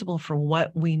responsible for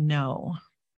what we know,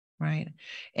 right?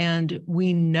 And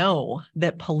we know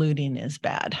that polluting is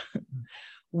bad.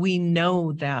 We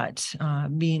know that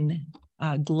being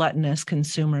gluttonous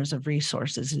consumers of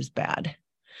resources is bad.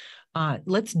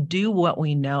 Let's do what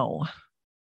we know.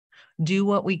 Do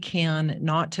what we can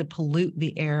not to pollute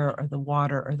the air or the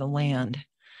water or the land.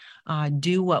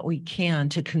 Do what we can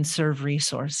to conserve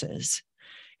resources.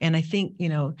 And I think,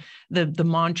 the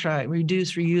mantra,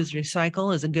 reduce, reuse,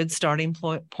 recycle is a good starting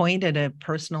point at a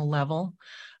personal level.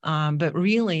 But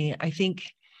really, I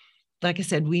think, like I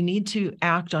said, we need to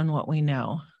act on what we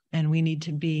know, and we need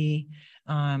to be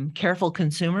careful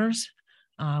consumers.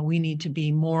 We need to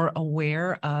be more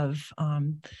aware of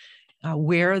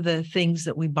where the things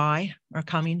that we buy are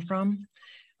coming from,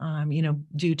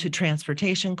 due to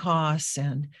transportation costs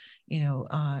and,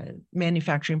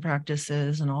 manufacturing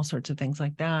practices and all sorts of things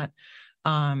like that.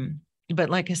 But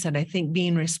like I said, I think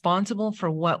being responsible for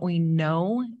what we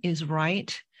know is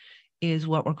right is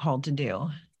what we're called to do.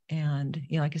 And,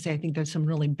 like I say, I think there's some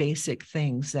really basic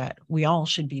things that we all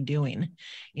should be doing,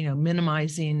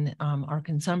 minimizing our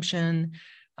consumption,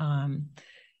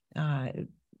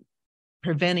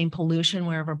 preventing pollution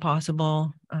wherever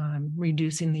possible,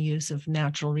 reducing the use of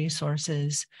natural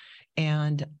resources,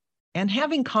 and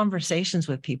having conversations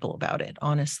with people about it,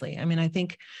 honestly. I mean, I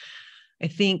think,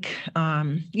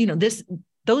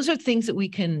 those are things that we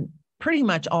can pretty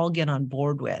much all get on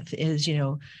board with, is,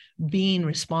 being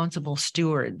responsible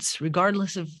stewards,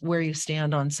 regardless of where you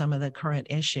stand on some of the current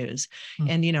issues.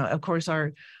 And, of course,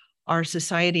 our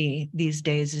society these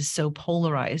days is so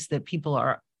polarized that people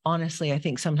are honestly, I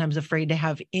think, sometimes afraid to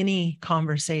have any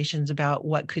conversations about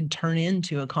what could turn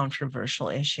into a controversial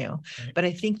issue. Right. But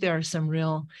I think there are some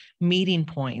real meeting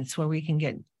points where we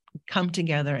can come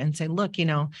together and say, look,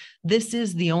 this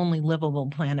is the only livable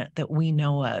planet that we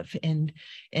know of. And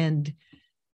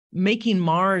making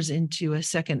Mars into a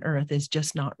second Earth is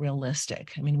just not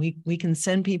realistic. I mean, we can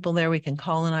send people there, we can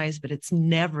colonize, but it's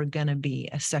never going to be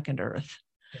a second Earth.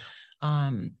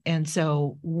 And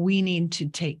so we need to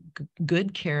take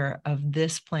good care of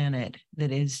this planet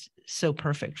that is so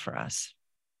perfect for us.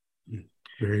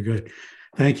 Very good.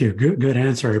 Thank you. Good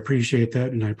answer. I appreciate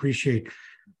that. And I appreciate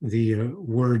the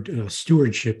word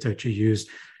stewardship that you used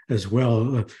as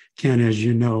well. Ken, as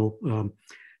you know,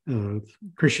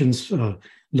 Christians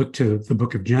look to the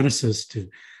book of Genesis to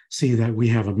see that we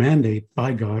have a mandate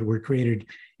by God. We're created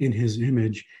in his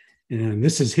image. And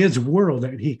this is his world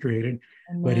that he created,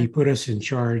 but he put us in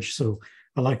charge. So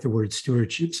I like the word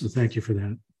stewardship. So thank you for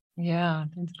that. Yeah.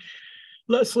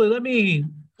 Leslie, let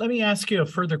me ask you a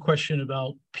further question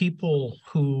about people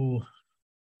who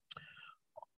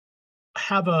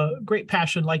have a great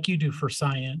passion like you do for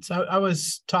science. I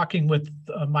was talking with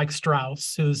Mike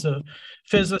Strauss, who's a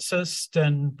physicist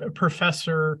and a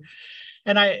professor.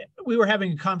 And we were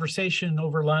having a conversation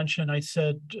over lunch, and I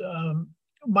said,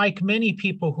 Mike, many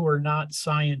people who are not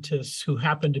scientists who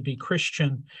happen to be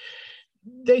Christian,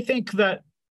 they think that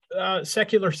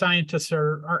secular scientists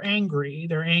are angry.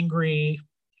 They're angry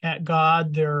at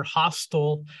God. They're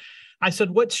hostile. I said,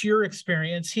 what's your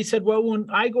experience? He said, well, when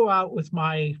I go out with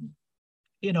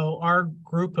our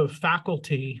group of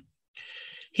faculty,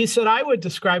 he said, I would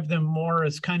describe them more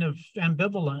as kind of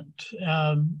ambivalent.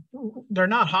 They're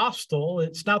not hostile.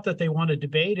 It's not that they want to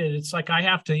debate it. It's like I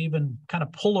have to even kind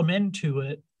of pull them into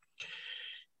it.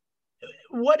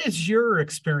 What is your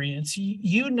experience?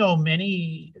 You know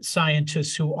many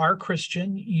scientists who are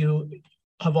Christian. You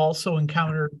have also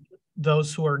encountered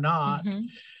those who are not.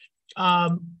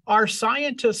 Mm-hmm. Are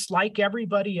scientists like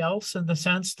everybody else in the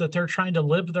sense that they're trying to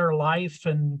live their life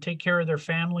and take care of their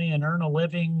family and earn a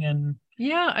living? And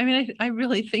yeah, I mean, I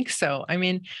really think so. I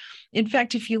mean, in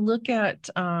fact, if you look at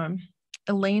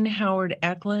Elaine Howard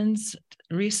Eklund's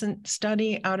recent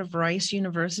study out of Rice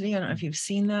University, I don't know if you've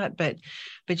seen that, but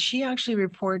she actually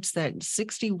reports that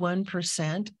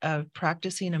 61% of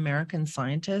practicing American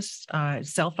scientists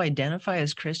self-identify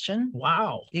as Christian.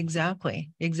 Wow. Exactly.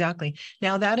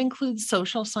 Now that includes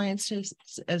social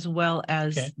scientists as well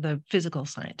as the physical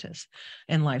scientists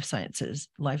and life scientists.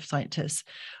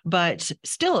 But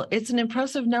still, it's an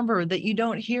impressive number that you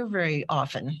don't hear very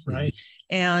often. Right.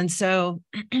 And so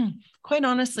quite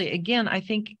honestly, again, I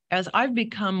think as I've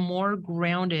become more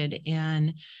grounded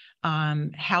in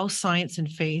how science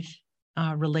and faith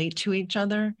relate to each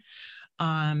other,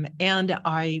 and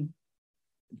I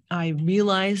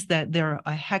realize that there are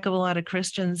a heck of a lot of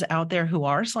Christians out there who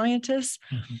are scientists.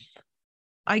 Mm-hmm.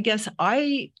 I guess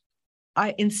I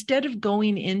instead of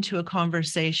going into a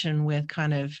conversation with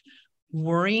kind of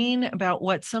worrying about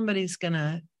what somebody's going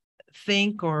to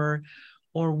think or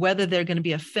whether they're going to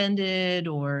be offended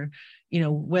or,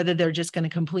 whether they're just going to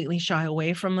completely shy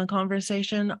away from the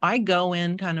conversation. I go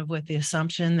in kind of with the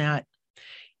assumption that,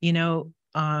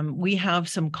 we have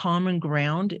some common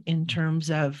ground in terms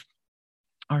of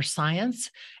our science,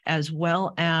 as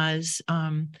well as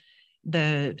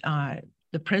the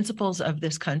principles of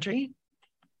this country.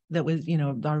 That was,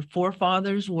 our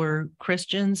forefathers were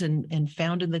Christians and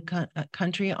founded the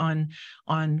country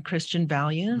on Christian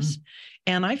values.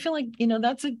 And I feel like,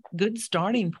 that's a good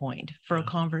starting point for a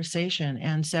conversation.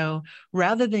 And so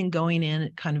rather than going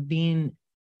in kind of being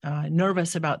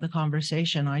nervous about the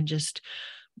conversation, I just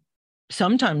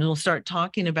sometimes we'll start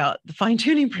talking about the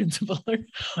fine-tuning principle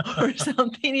or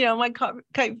something, might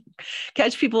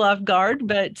catch people off guard,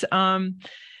 but I'm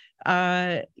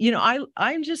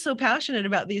just so passionate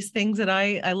about these things that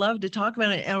I love to talk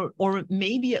about it, or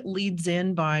maybe it leads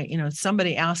in by,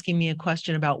 somebody asking me a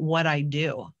question about what I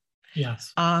do.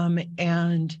 Yes.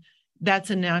 And that's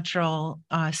a natural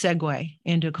segue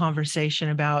into a conversation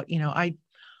about,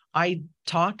 I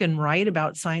talk and write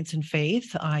about science and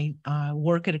faith. I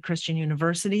work at a Christian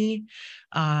university.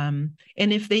 And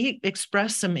if they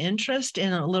express some interest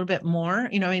in a little bit more,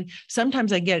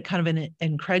 sometimes I get kind of an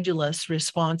incredulous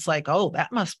response like, oh,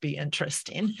 that must be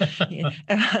interesting.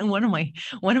 And one of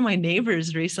my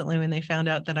neighbors recently, when they found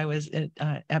out that I was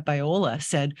at Biola,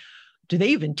 said, do they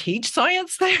even teach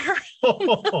science there?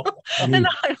 And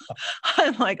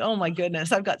I'm like, oh my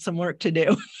goodness, I've got some work to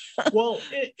do. Well,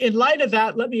 in light of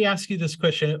that, let me ask you this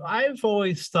question. I've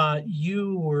always thought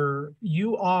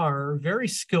you are very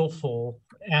skillful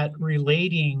at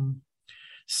relating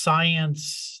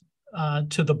science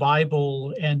to the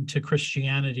Bible and to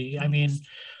Christianity. I mean,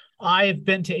 I've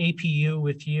been to APU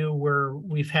with you where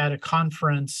we've had a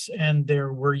conference and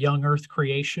there were young earth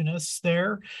creationists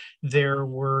there. There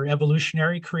were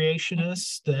evolutionary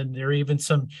creationists, and there are even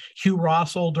some Hugh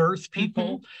Ross old earth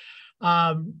people.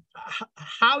 How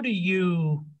do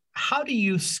you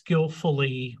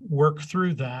skillfully work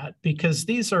through that? Because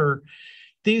these are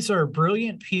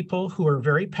brilliant people who are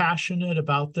very passionate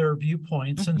about their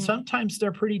viewpoints, and sometimes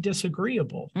they're pretty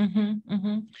disagreeable.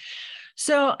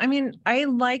 So, I mean, I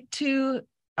like to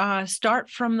start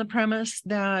from the premise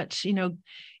that,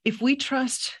 if we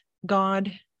trust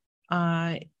God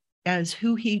as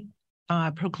who he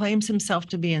proclaims himself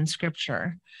to be in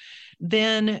Scripture,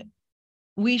 then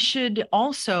we should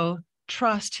also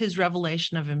trust his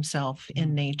revelation of himself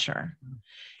in nature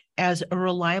as a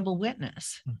reliable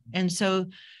witness. And so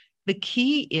the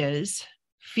key is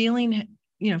figuring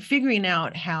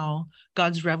out how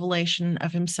God's revelation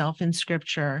of himself in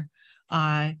Scripture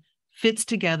fits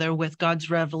together with God's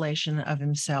revelation of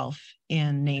himself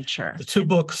in nature. The two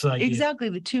books idea. Exactly,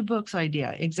 the two books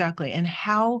idea, exactly. And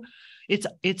how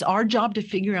it's our job to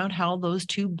figure out how those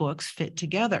two books fit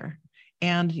together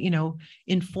and,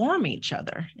 inform each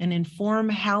other and inform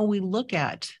how we look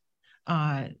at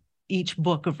each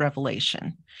book of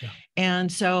Revelation. Yeah.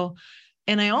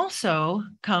 And I also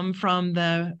come from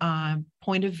the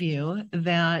point of view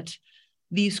that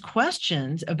these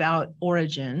questions about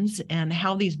origins and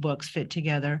how these books fit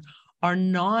together are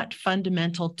not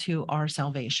fundamental to our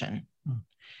salvation.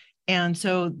 And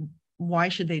so why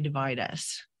should they divide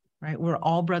us, right? We're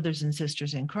all brothers and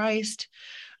sisters in Christ.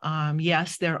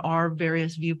 Yes, there are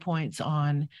various viewpoints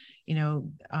on,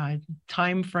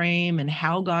 time frame and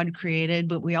how God created,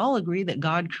 but we all agree that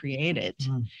God created.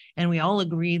 And we all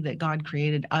agree that God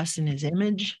created us in his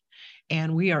image,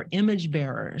 and we are image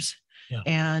bearers. Yeah.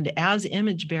 And as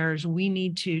image bearers, we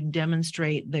need to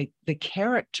demonstrate the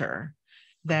character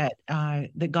that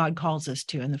God calls us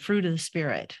to, and the fruit of the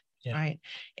Spirit, right?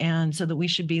 And so that we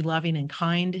should be loving and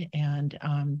kind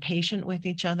and patient with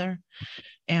each other.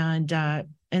 And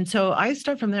so I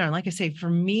start from there. And like I say, for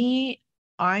me,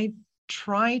 I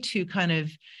try to kind of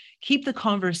keep the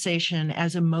conversation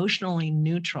as emotionally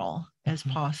neutral as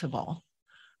possible.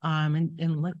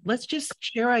 And let's just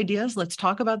share ideas. Let's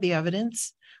talk about the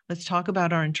evidence. Let's talk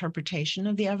about our interpretation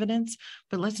of the evidence,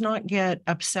 but let's not get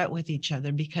upset with each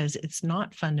other because it's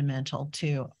not fundamental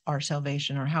to our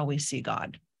salvation or how we see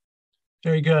God.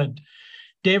 Very good.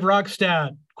 Dave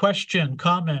Rogstad, question,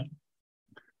 comment?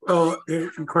 Well,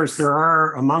 of course, there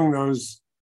are among those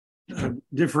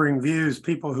differing views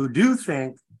people who do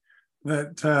think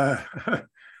that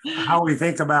how we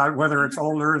think about whether it's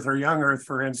old earth or young earth,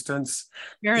 for instance,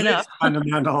 is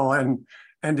fundamental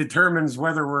and determines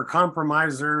whether we're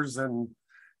compromisers and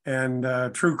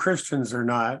true Christians or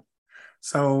not.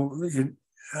 So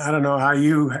I don't know how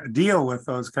you deal with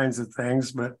those kinds of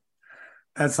things, but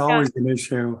that's always an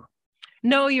issue.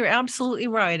 No, you're absolutely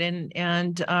right.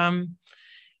 And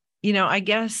I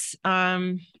guess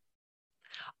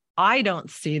I don't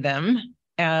see them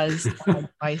as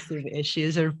divisive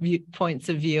issues or points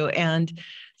of view. And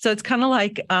so it's kind of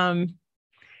like,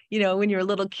 you know, when you're a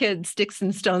little kid, sticks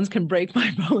and stones can break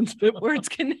my bones, but words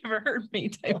can never hurt me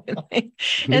type of thing.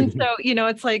 And so, you know,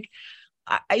 it's like,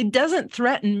 it doesn't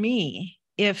threaten me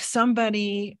if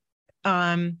somebody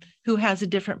who has a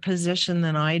different position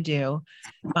than I do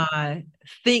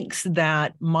thinks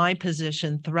that my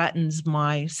position threatens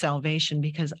my salvation,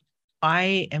 because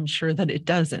I am sure that it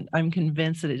doesn't. I'm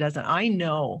convinced that it doesn't. I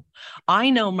know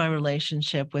my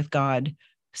relationship with God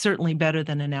certainly better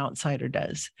than an outsider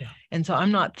does. Yeah. And so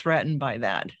I'm not threatened by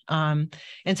that. And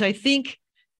so I think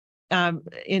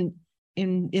in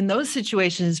those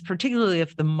situations, particularly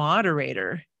if the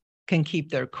moderator can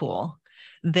keep their cool,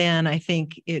 then I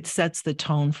think it sets the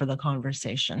tone for the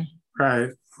conversation. Right.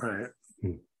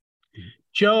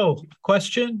 Joe,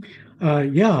 question?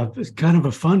 Yeah, it's kind of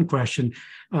a fun question.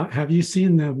 Have you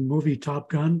seen the movie Top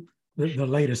Gun, the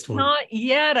latest one? Not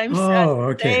yet. I'm sad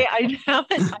to say I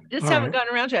haven't. I just haven't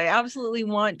gotten around to it. I absolutely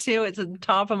want to. It's at the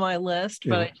top of my list.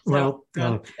 But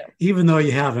even though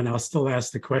you haven't, I'll still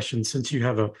ask the question, since you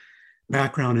have a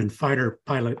background in fighter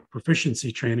pilot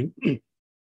proficiency training.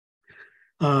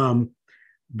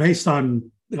 Based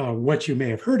on what you may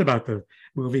have heard about the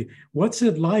movie, what's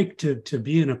it like to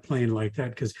be in a plane like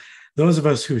that? Because those of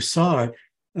us who saw it,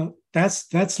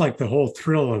 that's like the whole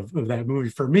thrill of that movie,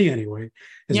 for me anyway,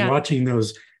 is watching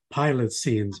those pilot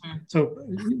scenes. Mm-hmm. So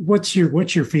what's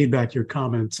your feedback, your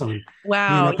comments on being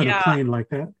up in a plane like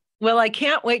that? Well, I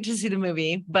can't wait to see the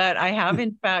movie, but I have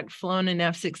in fact flown an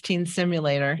F-16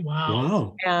 simulator.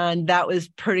 Wow. And that was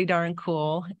pretty darn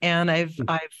cool. And I've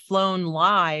flown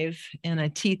live in a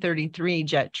T-33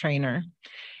 jet trainer.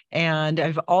 And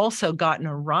I've also gotten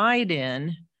a ride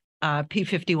in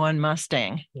P-51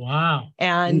 Mustang. Wow.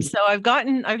 And so I've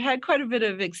had quite a bit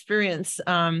of experience.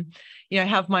 You know, I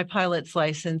have my pilot's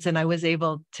license, and I was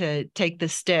able to take the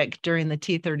stick during the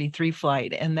T-33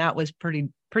 flight, and that was pretty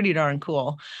darn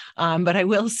cool. But I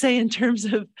will say, in terms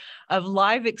of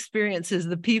live experiences,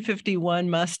 the P-51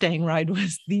 Mustang ride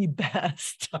was the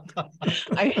best.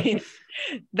 I mean,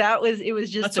 it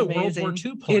was just amazing. World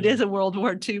War II plane. It is a World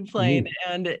War II plane,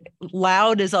 and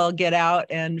loud as all get out,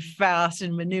 and fast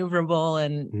and maneuverable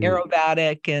and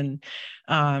aerobatic, and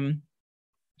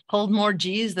pulled more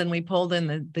G's than we pulled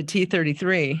in the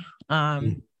T-33.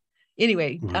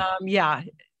 Anyway,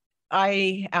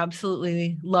 I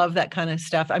absolutely love that kind of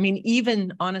stuff. I mean,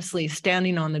 even honestly,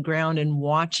 standing on the ground and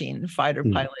watching fighter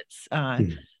pilots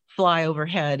fly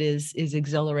overhead is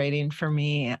exhilarating for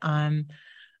me.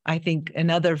 I think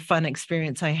another fun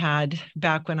experience I had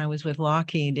back when I was with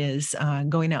Lockheed is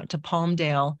going out to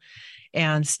Palmdale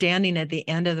and standing at the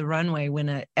end of the runway when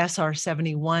a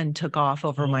SR-71 took off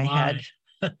over my head,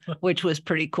 which was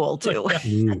pretty cool too.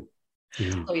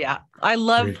 Yeah. Oh yeah, I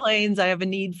love planes. I have a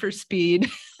need for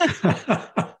speed. All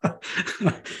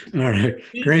right,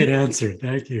 great answer.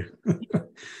 Thank you. You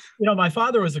know, my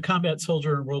father was a combat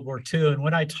soldier in World War II, and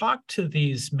when I talk to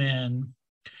these men,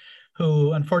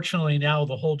 who unfortunately now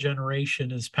the whole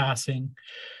generation is passing,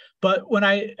 but when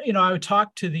I would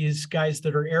talk to these guys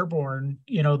that are airborne,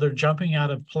 you know, they're jumping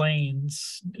out of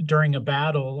planes during a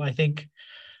battle. I think,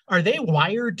 are they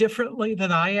wired differently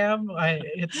than I am?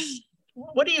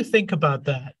 What do you think about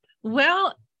that?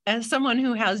 Well, as someone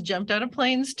who has jumped out of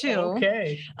planes too,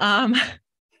 okay. I'm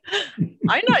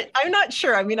not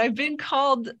sure. I mean, I've been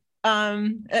called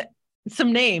some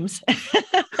names. So,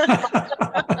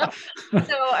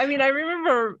 I mean, I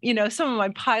remember, you know, some of my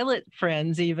pilot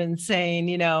friends even saying,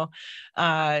 you know,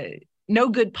 no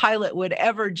good pilot would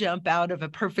ever jump out of a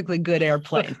perfectly good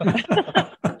airplane.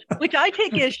 Which I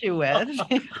take issue with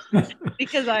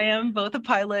because I am both a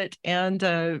pilot and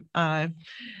a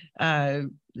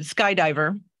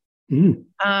skydiver.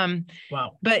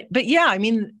 Wow. But yeah, I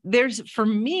mean, for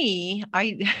me,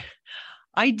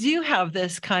 I do have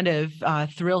this kind of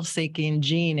thrill-seeking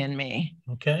gene in me.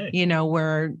 Okay. You know,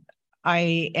 where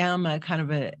I am a kind of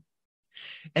a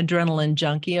adrenaline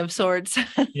junkie of sorts.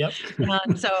 Yep.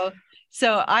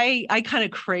 So I kind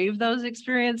of crave those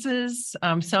experiences.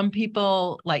 Some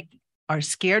people are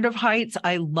scared of heights.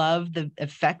 I love the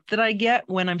effect that I get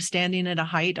when I'm standing at a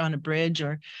height on a bridge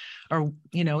or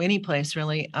you know, any place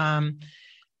really.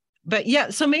 But yeah,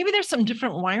 so maybe there's some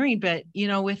different wiring, but you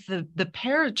know, with the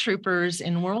paratroopers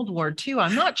in World War II,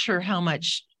 I'm not sure how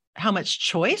much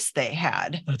choice they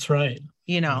had. That's right.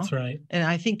 You know, that's right. And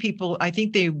I think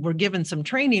they were given some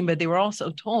training, but they were also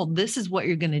told, this is what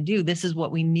you're going to do. This is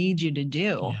what we need you to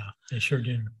do. Yeah, they sure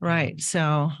do. Right.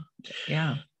 So,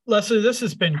 yeah. Leslie, this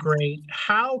has been great.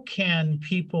 How can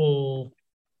people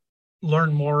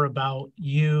learn more about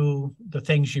you, the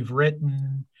things you've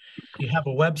written? You have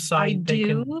a website I they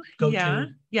can do. go Yeah. to?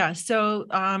 Yeah. So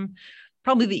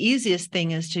probably the easiest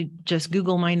thing is to just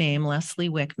Google my name, Leslie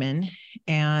Wickman,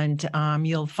 and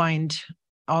you'll find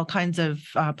all kinds of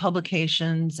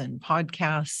publications and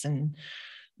podcasts and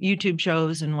YouTube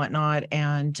shows and whatnot.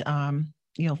 And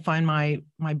you'll find my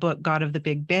book, God of the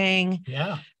Big Bang.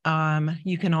 Yeah.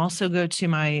 You can also go to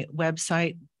my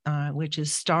website, which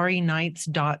is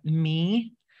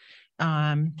starrynights.me,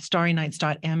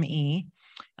 starrynights.me,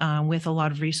 with a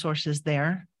lot of resources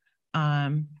there.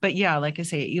 But yeah, like I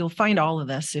say, you'll find all of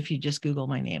this if you just Google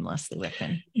my name, Leslie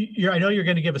Wickman. I know you're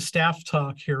going to give a staff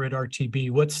talk here at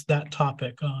RTB. What's that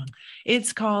topic on?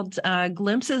 It's called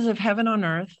Glimpses of Heaven on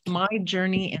Earth, My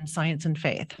Journey in Science and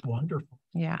Faith. Wonderful.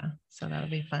 Yeah, so that'll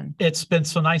be fun. It's been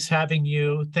so nice having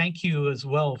you. Thank you as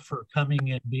well for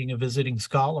coming and being a visiting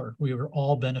scholar. We will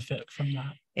all benefit from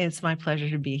that. It's my pleasure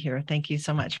to be here. Thank you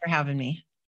so much for having me.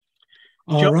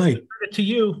 All Joe, right. to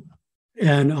you.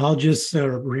 And I'll just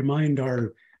remind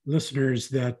our listeners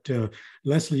that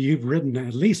Leslie, you've written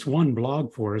at least one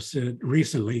blog for us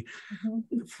recently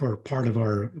for part of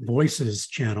our Voices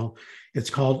channel. It's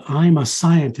called I'm a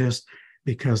Scientist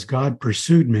Because God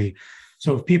Pursued Me.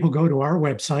 So if people go to our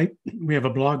website, we have a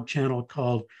blog channel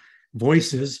called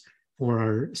Voices for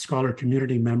our scholar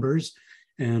community members.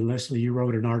 And Leslie, you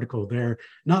wrote an article there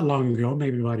not long ago,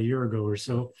 maybe about a year ago or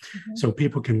so. So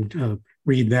people can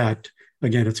read that.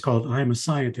 Again, it's called I'm a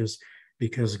Scientist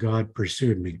Because God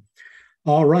Pursued Me.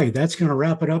 All right, that's going to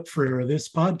wrap it up for this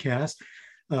podcast.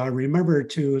 Remember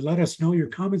to let us know your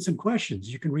comments and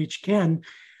questions. You can reach Ken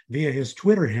via his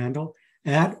Twitter handle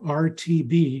at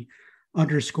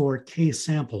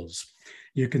RTB_K-Samples.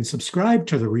 You can subscribe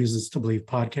to the Reasons to Believe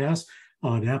podcast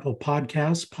on Apple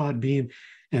Podcasts, Podbean,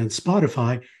 and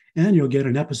Spotify, and you'll get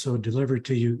an episode delivered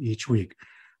to you each week.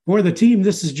 For the team,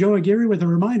 this is Joe Aguirre with a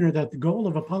reminder that the goal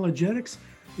of apologetics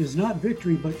is not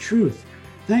victory, but truth.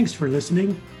 Thanks for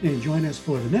listening, and join us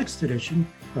for the next edition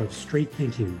of Straight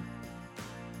Thinking.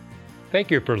 Thank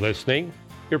you for listening.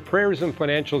 Your prayers and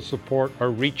financial support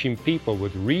are reaching people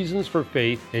with reasons for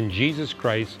faith in Jesus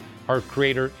Christ, our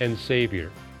Creator and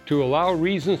Savior. To allow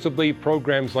Reasons to Believe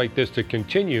programs like this to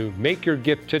continue, make your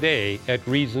gift today at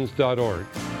reasons.org.